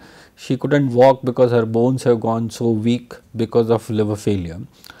actually. She couldn't walk because her bones have gone so weak because of liver failure,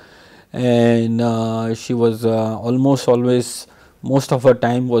 and she was almost always, most of her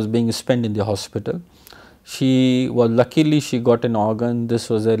time was being spent in the hospital. She was, luckily she got an organ.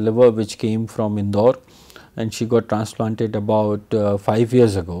 This was a liver which came from Indore, and she got transplanted about 5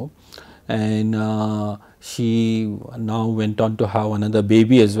 years ago, and she now went on to have another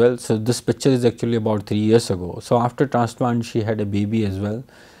baby as well. So, this picture is actually about 3 years ago. So, after transplant she had a baby as well,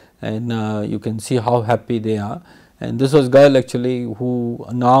 and you can see how happy they are. And this was girl actually who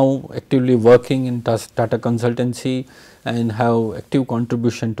now actively working in Tata Consultancy and have active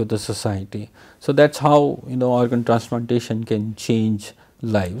contribution to the society. So, that is how organ transplantation can change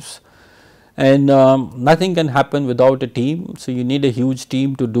lives. And nothing can happen without a team. So, you need a huge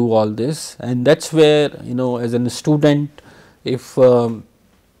team to do all this, and that is where as a student, if the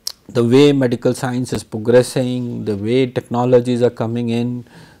way medical science is progressing, the way technologies are coming in,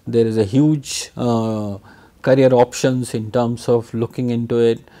 there is a huge career options in terms of looking into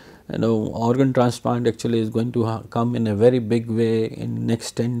it. You know, organ transplant actually is going to come in a very big way in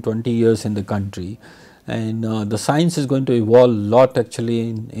next 10-20 years in the country, and the science is going to evolve a lot actually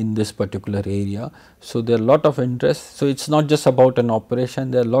in this particular area. So, there are a lot of interest. So, it is not just about an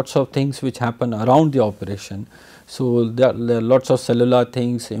operation, there are lots of things which happen around the operation. So, there are lots of cellular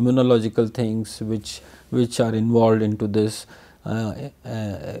things, immunological things which are involved into this.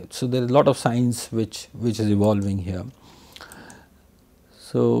 So, there is a lot of science which is evolving here.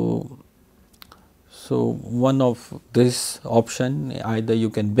 So, one of this option, either you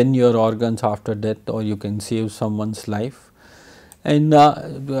can bin your organs after death or you can save someone's life. And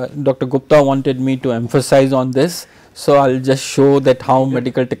Dr. Gupta wanted me to emphasize on this. So, I will just show that how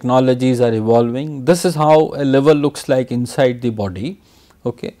medical technologies are evolving. This is how a liver looks like inside the body.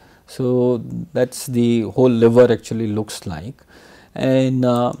 Okay. So, that is the whole liver actually looks like. And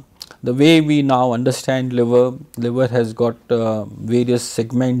the way we now understand liver has got various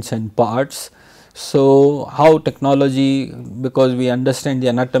segments and parts. So, how technology, because we understand the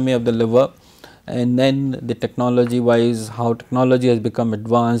anatomy of the liver, and then the technology wise how technology has become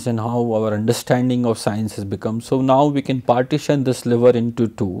advanced and how our understanding of science has become. So, now we can partition this liver into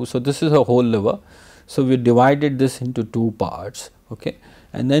two. So, this is a whole liver. So, we divided this into two parts, okay,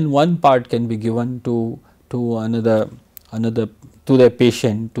 and then one part can be given to another to the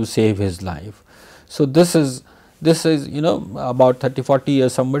patient to save his life. So, this is you know, about 30-40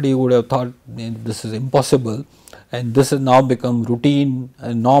 years somebody would have thought this is impossible, and this has now become routine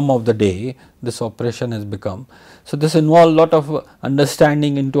and norm of the day, this operation has become. So, this involves a lot of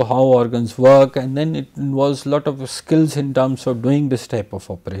understanding into how organs work, and then it involves a lot of skills in terms of doing this type of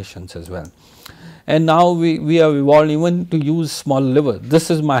operations as well. And now we have evolved even to use small liver. This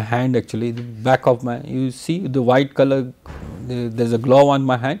is my hand actually, the back of my, you see the white color, there is a glove on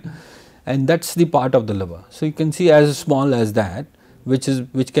my hand, and that is the part of the liver. So, you can see as small as that, which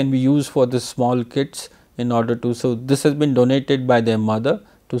can be used for the small kids in order to. So, this has been donated by their mother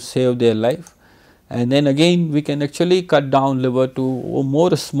to save their life, and then again we can actually cut down liver to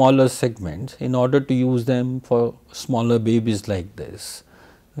more smaller segments in order to use them for smaller babies like this.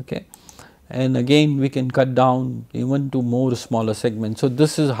 Okay. And again we can cut down even to more smaller segments. So,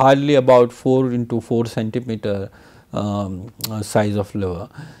 this is hardly about 4 into 4 centimeter size of liver,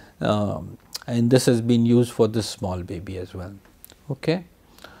 and this has been used for this small baby as well. Okay.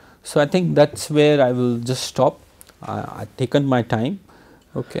 So, I think that is where I will just stop. I have taken my time.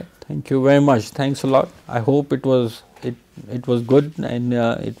 Okay. Thank you very much. Thanks a lot. I hope it was good, and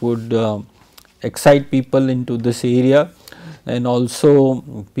it would excite people into this area, and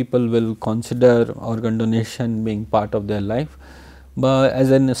also people will consider organ donation being part of their life. But as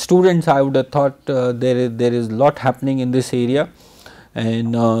a student, I would have thought there is a lot happening in this area,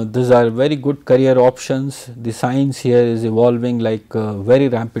 and these are very good career options. The science here is evolving like very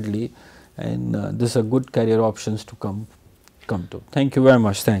rapidly, and these are good career options to come to. Thank you very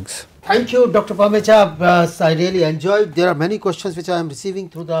much. Thanks. Thank you, Dr. Pamecha. I really enjoyed. There are many questions which I am receiving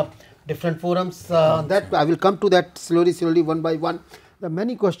through the different forums. That I will come to that slowly, one by one. There are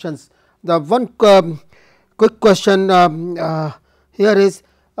many questions. The one quick question here is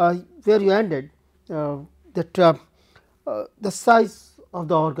where you ended, that the size of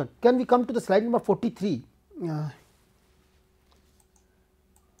the organ. Can we come to the slide number 43?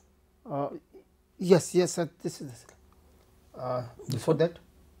 Yes, this is the slide. Before that,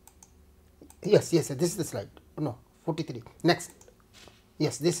 yes, this is the slide. No, 43. Next.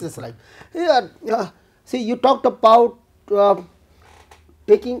 Yes, this is the slide. Here, see, you talked about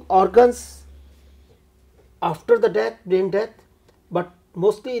taking organs after the death, brain death, but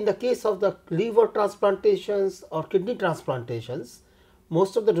mostly in the case of the liver transplantations or kidney transplantations,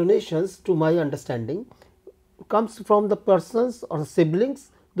 most of the donations, to my understanding, comes from the persons or siblings,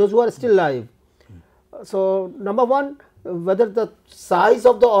 those who are still alive. So, number one, whether the size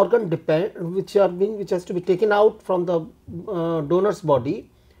of the organ which has to be taken out from the donor's body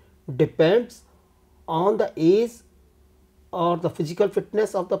depends on the age or the physical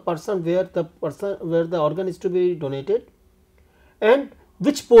fitness of the person where the organ is to be donated, and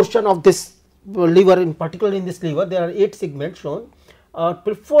which portion of this liver, in particular in this liver there are 8 segments shown, are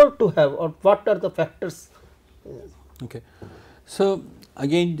preferred to have, or what are the factors. Okay. So,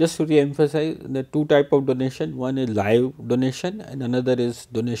 again just to re-emphasize the two type of donation, one is live donation and another is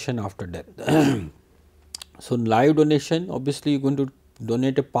donation after death. So, live donation, obviously you are going to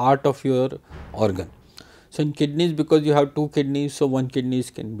donate a part of your organ. So, in kidneys, because you have 2 kidneys, so 1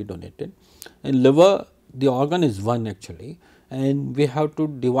 kidneys can be donated. In liver, the organ is 1 actually, and we have to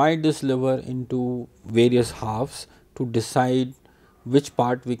divide this liver into various halves to decide which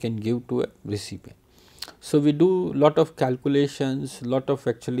part we can give to a recipient. So we do lot of calculations, lot of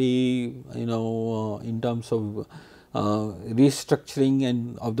actually in terms of restructuring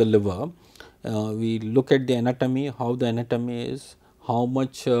and of the liver. We look at the anatomy, how the anatomy is, how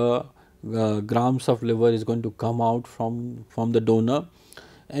much grams of liver is going to come out from the donor,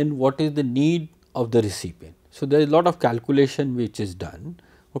 and what is the need of the recipient. So there is a lot of calculation which is done.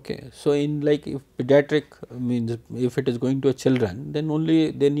 Okay. So in like if pediatric means if it is going to a children, then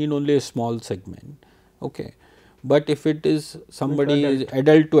only they need only a small segment. Okay. But if it is somebody is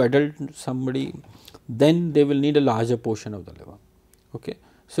adult to adult somebody, then they will need a larger portion of the liver. Okay.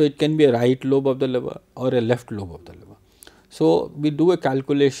 So it can be a right lobe of the liver or a left lobe of the liver. So we do a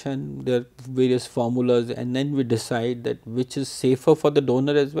calculation, there are various formulas, and then we decide that which is safer for the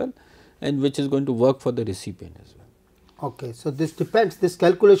donor as well and which is going to work for the recipient as well. Okay. So this depends, this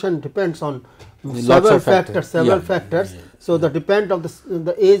calculation depends on several factors. So the depend of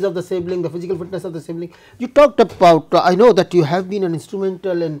the age of the sibling, the physical fitness of the sibling. You talked about, I know that you have been an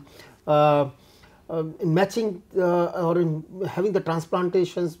instrumental in matching or in having the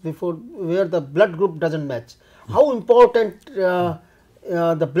transplantations before where the blood group does not match. How important the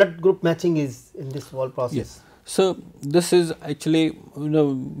blood group matching is in this whole process? Yes. So this is actually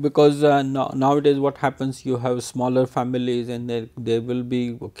because nowadays what happens, you have smaller families and there will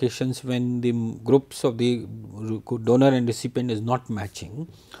be occasions when the groups of the donor and recipient is not matching.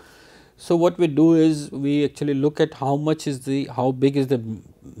 So what we do is we actually look at how big is the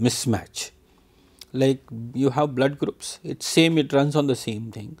mismatch. Like you have blood groups, it's same, it runs on the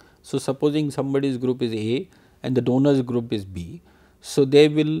same thing. So supposing somebody's group is A and the donor's group is B, so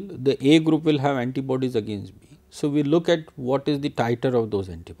the A group will have antibodies against B. So we look at what is the titer of those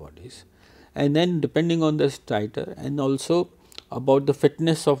antibodies, and then depending on this titer and also about the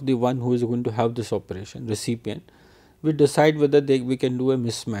fitness of the one who is going to have this operation, recipient, we decide whether we can do a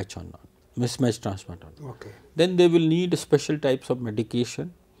mismatch or not, mismatch transplant or not. Okay. Then they will need special types of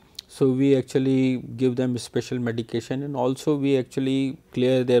medication. So we actually give them special medication, and also we actually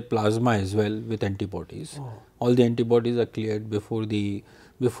clear their plasma as well with antibodies. Oh. All the antibodies are cleared before the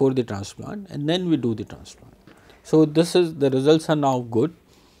transplant, and then we do the transplant. So this is, the results are now good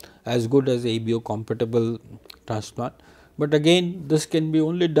as ABO compatible transplant, but again this can be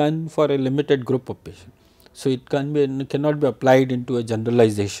only done for a limited group of patients. So it cannot be applied into a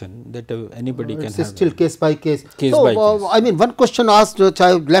generalization that anybody can have. It's still case by case. Case so by case. I mean, one question asked which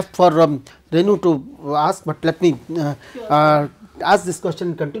I left for Renu to ask, but let me ask this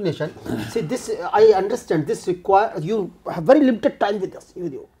question in continuation. See, this I understand. This you have very limited time with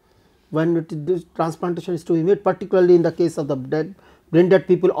you. When this transplantation is to be made, particularly in the case of the brain dead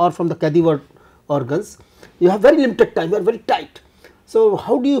people or from the cadaver organs, you have very limited time. You are very tight. So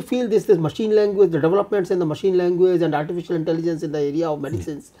how do you feel this machine language, the developments in the machine language and artificial intelligence in the area of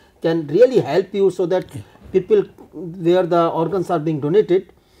medicines can really help you so that people where the organs are being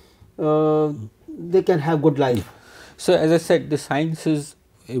donated, they can have good life? So as I said, the science is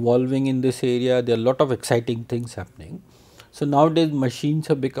evolving in this area. There are a lot of exciting things happening. So nowadays machines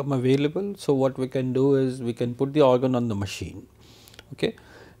have become available. So what we can do is we can put the organ on the machine, okay,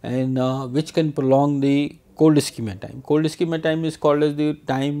 and which can prolong the cold ischemia time. Cold ischemia time is called as the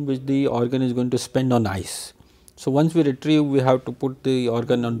time which the organ is going to spend on ice. So once we retrieve, we have to put the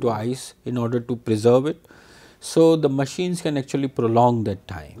organ onto ice in order to preserve it. So the machines can actually prolong that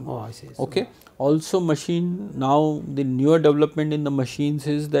time. Oh, I see. Okay. Also machine, now the newer development in the machines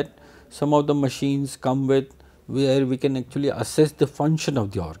is that some of the machines come with where we can actually assess the function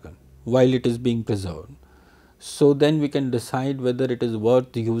of the organ while it is being preserved. So then we can decide whether it is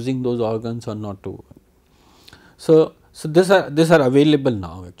worth using those organs or not to. So these are available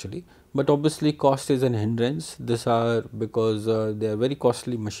now actually, but obviously cost is an hindrance. These are because they are very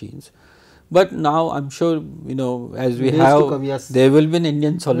costly machines. But now I am sure as we have come, yes. There will be an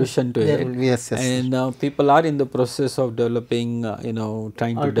Indian solution to it. Will be, yes. And people are in the process of developing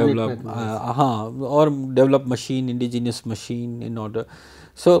trying to develop or develop machine, indigenous machine in order.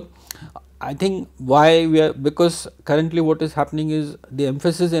 So I think why we are, because currently what is happening is the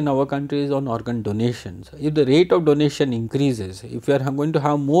emphasis in our country is on organ donations. If the rate of donation increases, if we are going to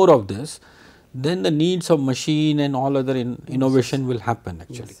have more of this, then the needs of machine and all other innovation will happen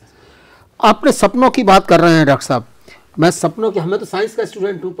actually. Yes. आपने सपनों की बात कर रहे हैं doctor साहब, मैं सपनों की, हमें तो साइंस का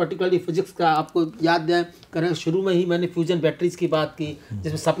स्टूडेंट हूँ, पर्टिकुलरली फिजिक्स का, आपको याद करें शुरू में ही मैंने फ्यूजन बैटरीज की बात की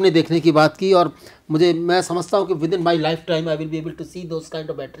जिसमें सपने देखने की बात की, और मैं समझता हूँ कि with in my life time I will be able to C those kind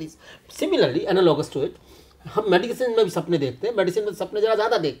of batteries similarly analogous to it. हम मेडिसिन में भी सपने देखते हैं, मेडिसिन में सपने ज़रा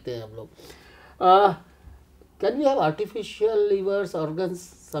ज़्यादा देखते हैं हम लोग. Can we have artificial levers organs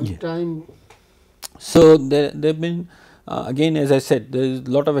sometime? So there have been again, as I said, there is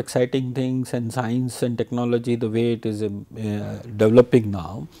a lot of exciting things and science and technology, the way it is developing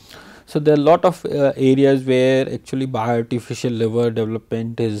now. So, there are a lot of areas where actually bioartificial liver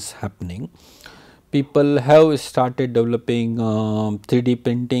development is happening. People have started developing 3D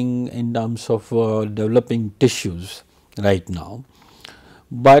printing in terms of developing tissues right now,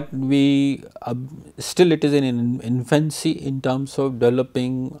 but we still it is in infancy in terms of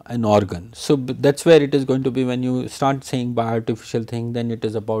developing an organ. So, that is where it is going to be when you start saying bioartificial thing, then it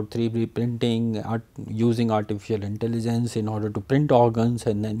is about 3D printing, using artificial intelligence in order to print organs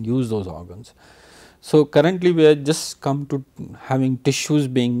and then use those organs. So, currently we are just come to having tissues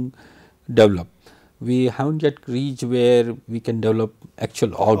being developed. We have not yet reached where we can develop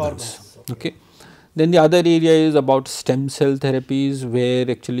actual organs. Okay. Then the other area is about stem cell therapies, where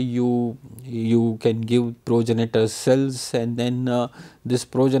actually you can give progenitor cells, and then this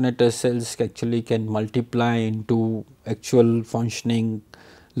progenitor cells actually can multiply into actual functioning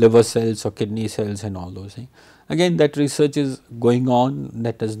liver cells or kidney cells and all those things. Again, that research is going on,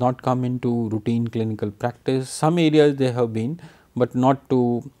 that has not come into routine clinical practice. Some areas they have been, but not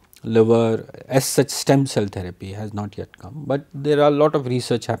to liver as such. Stem cell therapy has not yet come, but there are a lot of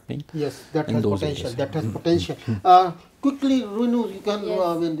research happening. Yes, that in has those potential. areas. That has potential. Quickly, Renu, you can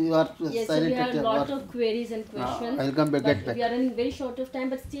when you are Yes, so silent. we have a lot of queries and questions. I'll come back. Get But back. we are in very short of time,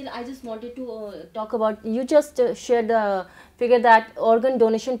 but still I just wanted to talk about, you just shared the figure that organ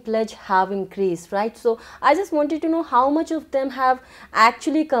donation pledge have increased, right? So I just wanted to know how much of them have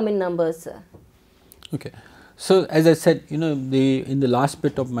actually come in numbers, sir. Okay. So, as I said, in the last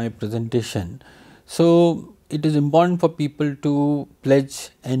bit of my presentation, so it is important for people to pledge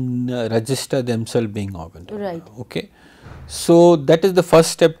and register themselves being organ donor. Right. Okay. So, that is the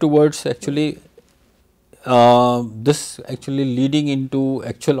first step towards actually this actually leading into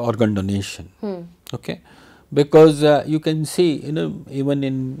actual organ donation. Okay. Because you can see, even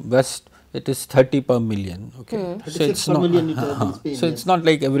in West it is 30 per million. Okay. So, it's per not, million in Spain, so it's not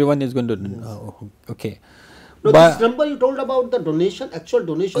like everyone is going to, okay. No, But this number you told about the donation, actual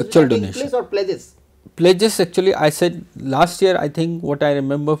donation, Actual taking donation. place or pledges? Pledges, actually I said last year, I think what I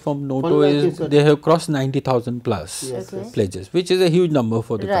remember from NOTTO is they have crossed 90,000 plus Yes, yes. pledges, which is a huge number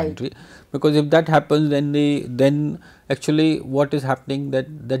for the Right. country, because if that happens, then actually what is happening,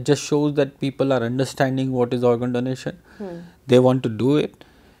 that just shows that people are understanding what is organ donation. They want to do it,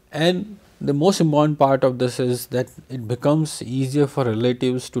 and the most important part of this is that it becomes easier for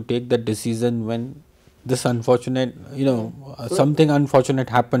relatives to take that decision when this unfortunate, something unfortunate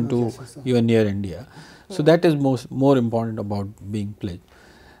happened to you in near India. So, that is more important about being pledged.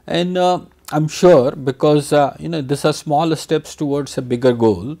 And I am sure, because these are small steps towards a bigger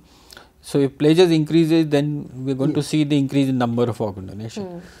goal. So, if pledges increases, then we are going to see the increase in number of organ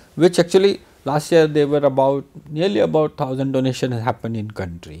donation, which actually last year there were nearly about 1,000 donations happened in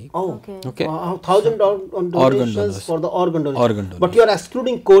country. Oh, okay. 1,000 on donations donors. for the organ donation. Organ donors. But you are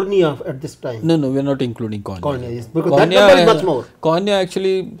excluding cornea at this time. No, we are not including cornea. Cornea, yes, because that number is much more. Cornea,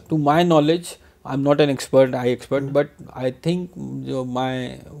 actually, to my knowledge, I am not an eye expert, but I think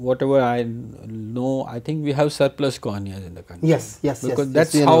whatever I know, I think we have surplus corneas in the country. Yes, because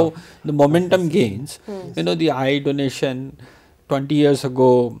that's how the momentum gains. The eye donation 20 years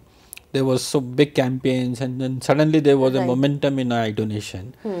ago, there was so big campaigns, and then suddenly there was a momentum in eye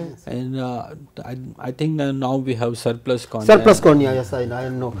donation, and I think now we have surplus cornea. Surplus cornea, yes, I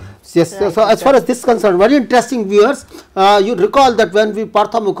know. Yes, right. So as far as this is concerned, very interesting, viewers. You recall that when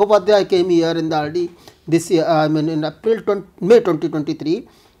Partha Mukhopadhyay came here in the RD this year, in May 2023,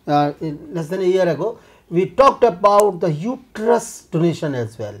 less than a year ago, we talked about the uterus donation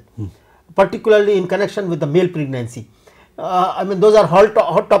as well, particularly in connection with the male pregnancy. Those are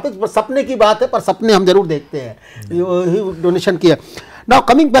hot topics, but सपने की बात है, पर सपने हम जरूर देखते हैं. Donation किया. Now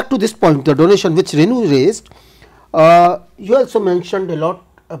coming back to this point, the donation which Renu raised, you also mentioned a lot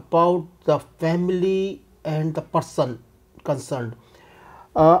about the family and the person concerned.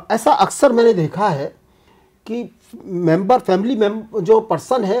 ऐसा अक्सर मैंने देखा है कि फैमिली मेंबर जो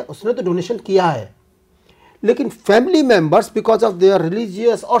पर्सन है उसने तो डोनेशन किया है, लेकिन family members because of their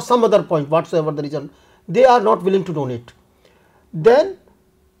religious और some other point व्हाटसएवर the reason they are not willing to donate. Then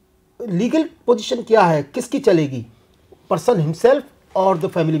legal position क्या है, किसकी चलेगी, पर्सन हिमसेल्फ और the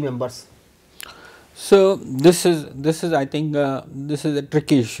family members? So this is I think this is a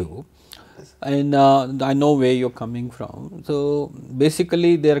tricky issue, and I know where you're coming from. So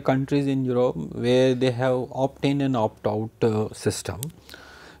basically there are countries in Europe where they have opt-in and opt-out system,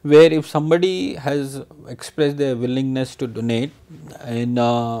 where if somebody has expressed their willingness to donate and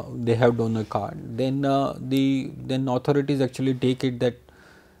they have donor card, then then authorities actually take it that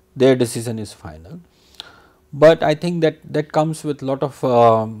their decision is final. but I think that comes with lot of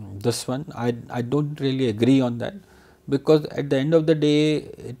this one. I don't really agree on that, because at the end of the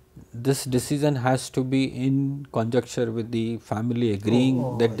day this decision has to be in conjunction with the family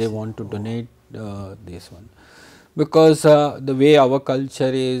agreeing that they want to donate this one, because the way our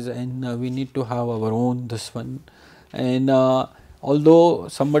culture is, and we need to have our own this one, and although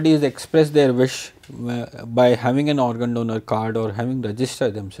somebody has expressed their wish by having an organ donor card or having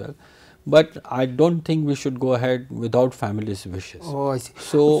registered themselves, but I don't think we should go ahead without family's wishes. Oh, I see.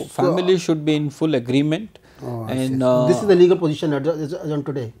 So family should be in full agreement. And this is the legal position as on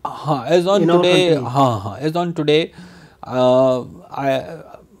today. As on today, as on today,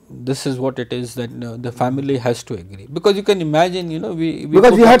 this is what it is, that the family has to agree, because you can imagine,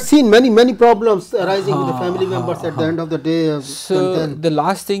 because we had seen many problems arising with the family members at the end of the day. So the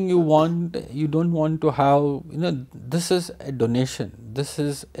last thing you don't want to have, this is a donation, this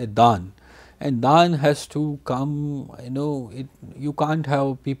is a daan, and daan has to come, you can't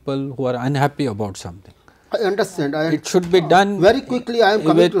have people who are unhappy about something. I understand. It should be done very quickly. I am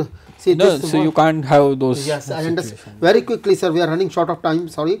coming to see this. So you can't have those. Yes, I understand. Very quickly, sir. We are running short of time.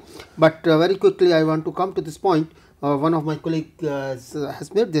 Sorry, but very quickly, I want to come to this point. One of my colleagues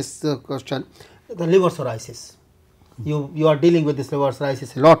has made this question: the liver cirrhosis. You are dealing with this liver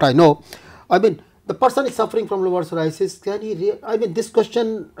cirrhosis a lot. I know. I mean, the person is suffering from liver cirrhosis. Can he? I mean, this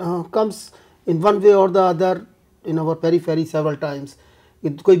question comes in one way or the other in our periphery several times.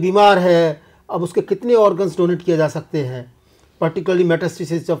 कोई बीमार है, अब उसके कितने organs donate किए जा सकते हैं, पर्टिकुलरली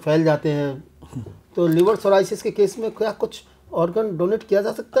मेटास्टेसिस जब फैल जाते हैं, तो लिवर सोराइसिस के केस में क्या कुछ ऑर्गन डोनेट किया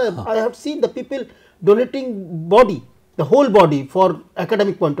जा सकता है? I have seen the people donating body, the whole body for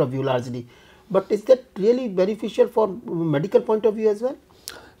academic point of view largely, but is that really beneficial for medical point of view as well?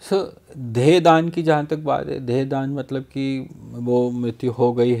 सो देह दान की जहाँ तक बात है, देह दान मतलब कि वो मृत्यु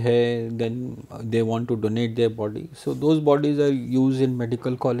हो गई है, then they want to donate their body, so those bodies are use in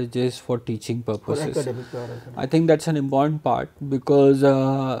medical colleges for teaching purposes. I think that's an important part, because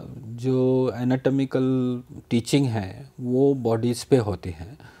जो एनाटॉमिकल टीचिंग है वो बॉडीज़ पे होती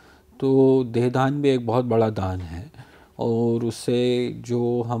हैं, तो देह दान भी एक बहुत बड़ा दान है, और उससे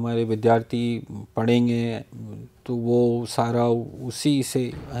जो हमारे विद्यार्थी पढ़ेंगे तो वो सारा उसी से.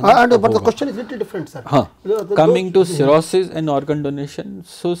 But the question is little different, sir. Coming to cirrhosis and organ donation,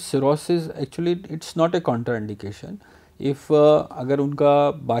 so cirrhosis actually it's not a contraindication. If अगर उनका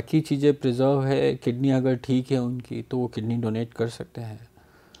बाकी चीज़ें प्रिजर्व है, किडनी अगर ठीक है उनकी, तो वो किडनी डोनेट कर सकते हैं.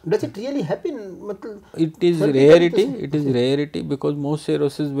 Does it really happen? It is rarity. It is rarity because most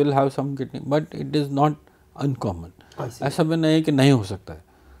cirrhosis will have some kidney, but it is not uncommon. ऐसा भी नहीं है कि नहीं हो सकता है,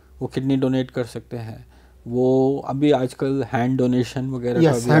 वो किडनी डोनेट कर सकते हैं. वो अभी आजकल हैंड डोनेशन वगैरह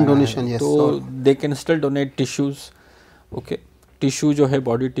का भी हैंड डोनेशन, तो they can still donate tissues. Okay, tissue जो है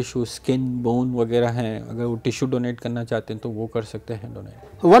बॉडी टिश्यू, स्किन, बोन वगैरह हैं, अगर वो टिश्यू डोनेट करना चाहते हैं तो वो कर सकते हैं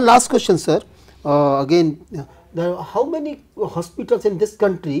donate. One last question sir, again how many hospitals in this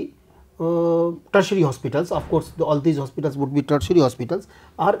country, tertiary hospitals, of course all these hospitals would be tertiary hospitals,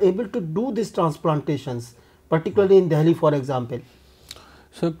 are able to do these transplantations, particularly in Delhi for example?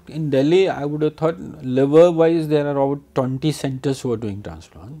 So in Delhi, I would have thought liver wise there are about 20 centers who are doing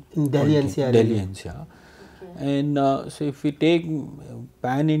transplant in Delhi NCR. Delhi NCR. And so if we take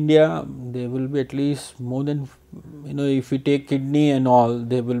pan India, there will be at least more than, if we take kidney and all,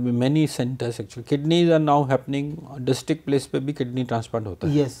 there will be many centers actually. Kidneys are now happening, district place पे भी kidney transplant होता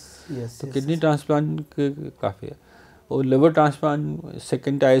है. Yes. तो kidney transplant काफ़ी है, और liver transplant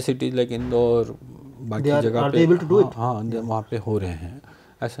second tier cities like Indore, बाकी जगह पे हाँ वहाँ पे हो रहे हैं.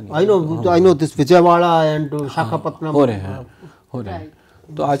 ऐसा नहीं, I know this Vijayawada and Visakhapatnam हो रहे हैं.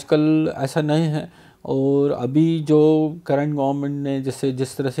 तो आजकल ऐसा नहीं है. और अभी जो करंट गवर्नमेंट ने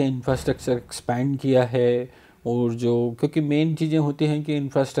जिस तरह से इंफ्रास्ट्रक्चर एक्सपैंड किया है, और जो क्योंकि मेन चीज़ें होती हैं कि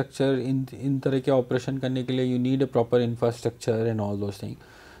इंफ्रास्ट्रक्चर इन तरह के ऑपरेशन करने के लिए you need a proper infrastructure and all those thing,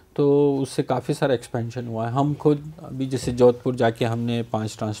 तो उससे काफ़ी सारा एक्सपेंशन हुआ है. हम खुद अभी जैसे जोधपुर जाके हमने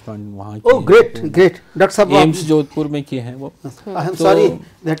 5 ट्रांसप्लांट वहाँ किए. ओह ग्रेट डॉक्टर साहब, एम्स जोधपुर में किए हैं वो. I am sorry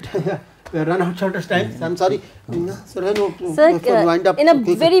that we are run out of time. I'm sorry. Sir, in a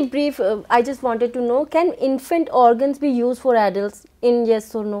very brief, I just wanted to know, can infant organs be used for adults in yes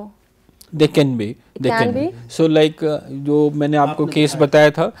or no? They can be. They can be. So like जो मैंने आपको case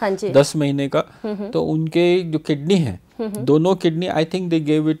बताया था 10 महीने का, तो उनके जो किडनी है, दोनों kidney I think they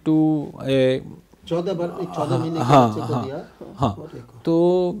gave it to 14 महीने का बच्चे को दिया. हाँ, तो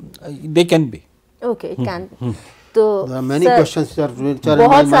they can be. Okay, it can be. तो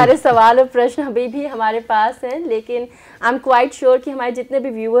बहुत सारे सवाल और प्रश्न अभी भी हमारे पास हैं, लेकिन आई एम क्वाइट श्योर कि हमारे जितने भी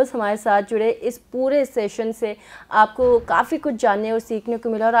व्यूअर्स हमारे साथ जुड़े इस पूरे सेशन से आपको काफ़ी कुछ जानने और सीखने को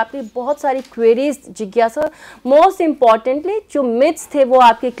मिला और आपकी बहुत सारी क्वेरीज, जिज्ञासा, मोस्ट इम्पॉर्टेंटली जो मिथ्स थे वो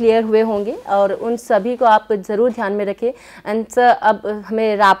आपके क्लियर हुए होंगे और उन सभी को आप ज़रूर ध्यान में रखें। एंड सर, अब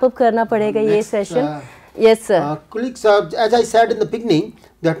हमें रैप अप करना पड़ेगा ये session. Yes, sir. Colleagues, as I said in the beginning,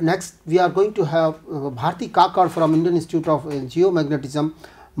 that next we are going to have Bharti Kakar from Indian Institute of Geomagnetism,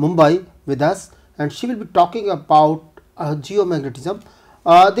 Mumbai, with us, and she will be talking about geomagnetism.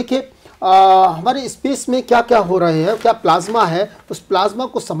 देखिए हमारे space में क्या क्या हो रहे हैं, क्या plasma है, उस प्लाज्मा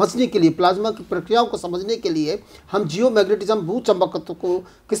को समझने के लिए, प्लाज्मा की प्रक्रियाओं को समझने के लिए हम जियोमैग्नेटिज्म, भूचंबकत्व को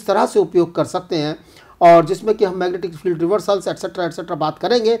किस तरह से उपयोग कर सकते हैं, और जिसमें कि हम मैग्नेटिक फील्ड रिवर्सल्स एटसेट्रा बात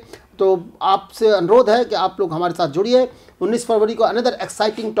करेंगे। तो आपसे अनुरोध है कि आप लोग हमारे साथ जुड़िए। 19 फरवरी को another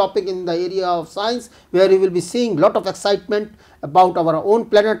exciting topic in the area of science where you will be seeing lot of excitement about our own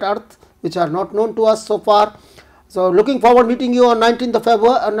planet earth which are not known to us so far. So looking forward meeting you on 19th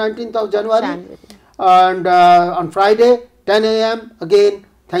of January and on Friday 10 a.m. again.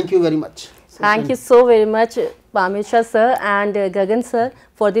 Thank you very much. Thank you so very much, Pamecha sir and Gagan sir,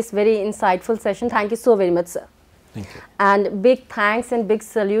 for this very insightful session. Thank you so very much, sir. Thank you. And big thanks and big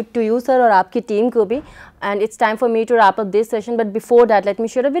salute to you, sir, और आपकी team को भी. And it's time for me to wrap up this session. But before that, let me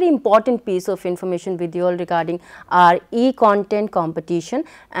share a very important piece of information with you all regarding our e-content competition.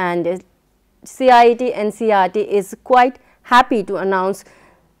 And CIET NCERT is quite happy to announce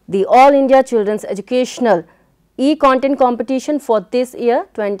the All India Children's Educational e-content competition for this year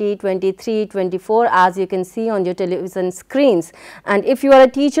 2023-24, as you can see on your television screens. And if you are a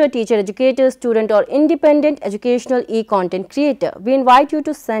teacher, educator, student or independent educational e-content creator, we invite you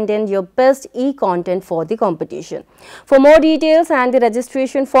to send in your best e-content for the competition. For more details and the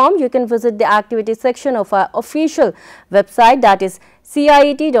registration form, you can visit the activity section of our official website, that is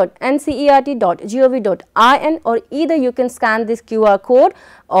ciet.ncert.gov.in, or either you can scan this QR code,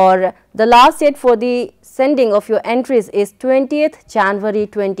 or the last date for the sending of your entries is 20th January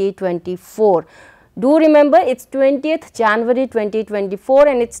 2024. Do remember, it's 20th January 2024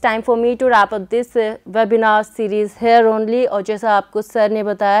 and it's time for me to wrap up this webinar series here only. और जैसा आपको sir ने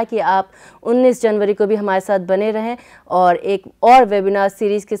बताया कि आप 19 जनवरी को भी हमारे साथ बने रहें और एक और वेबिनार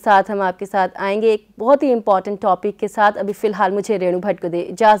सीरीज़ के साथ हम आपके साथ आएंगे एक बहुत ही इम्पॉर्टेंट टॉपिक के साथ। अभी फ़िलहाल मुझे रेणु भट्ट को दे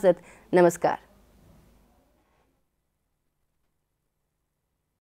इजाज़त। नमस्कार।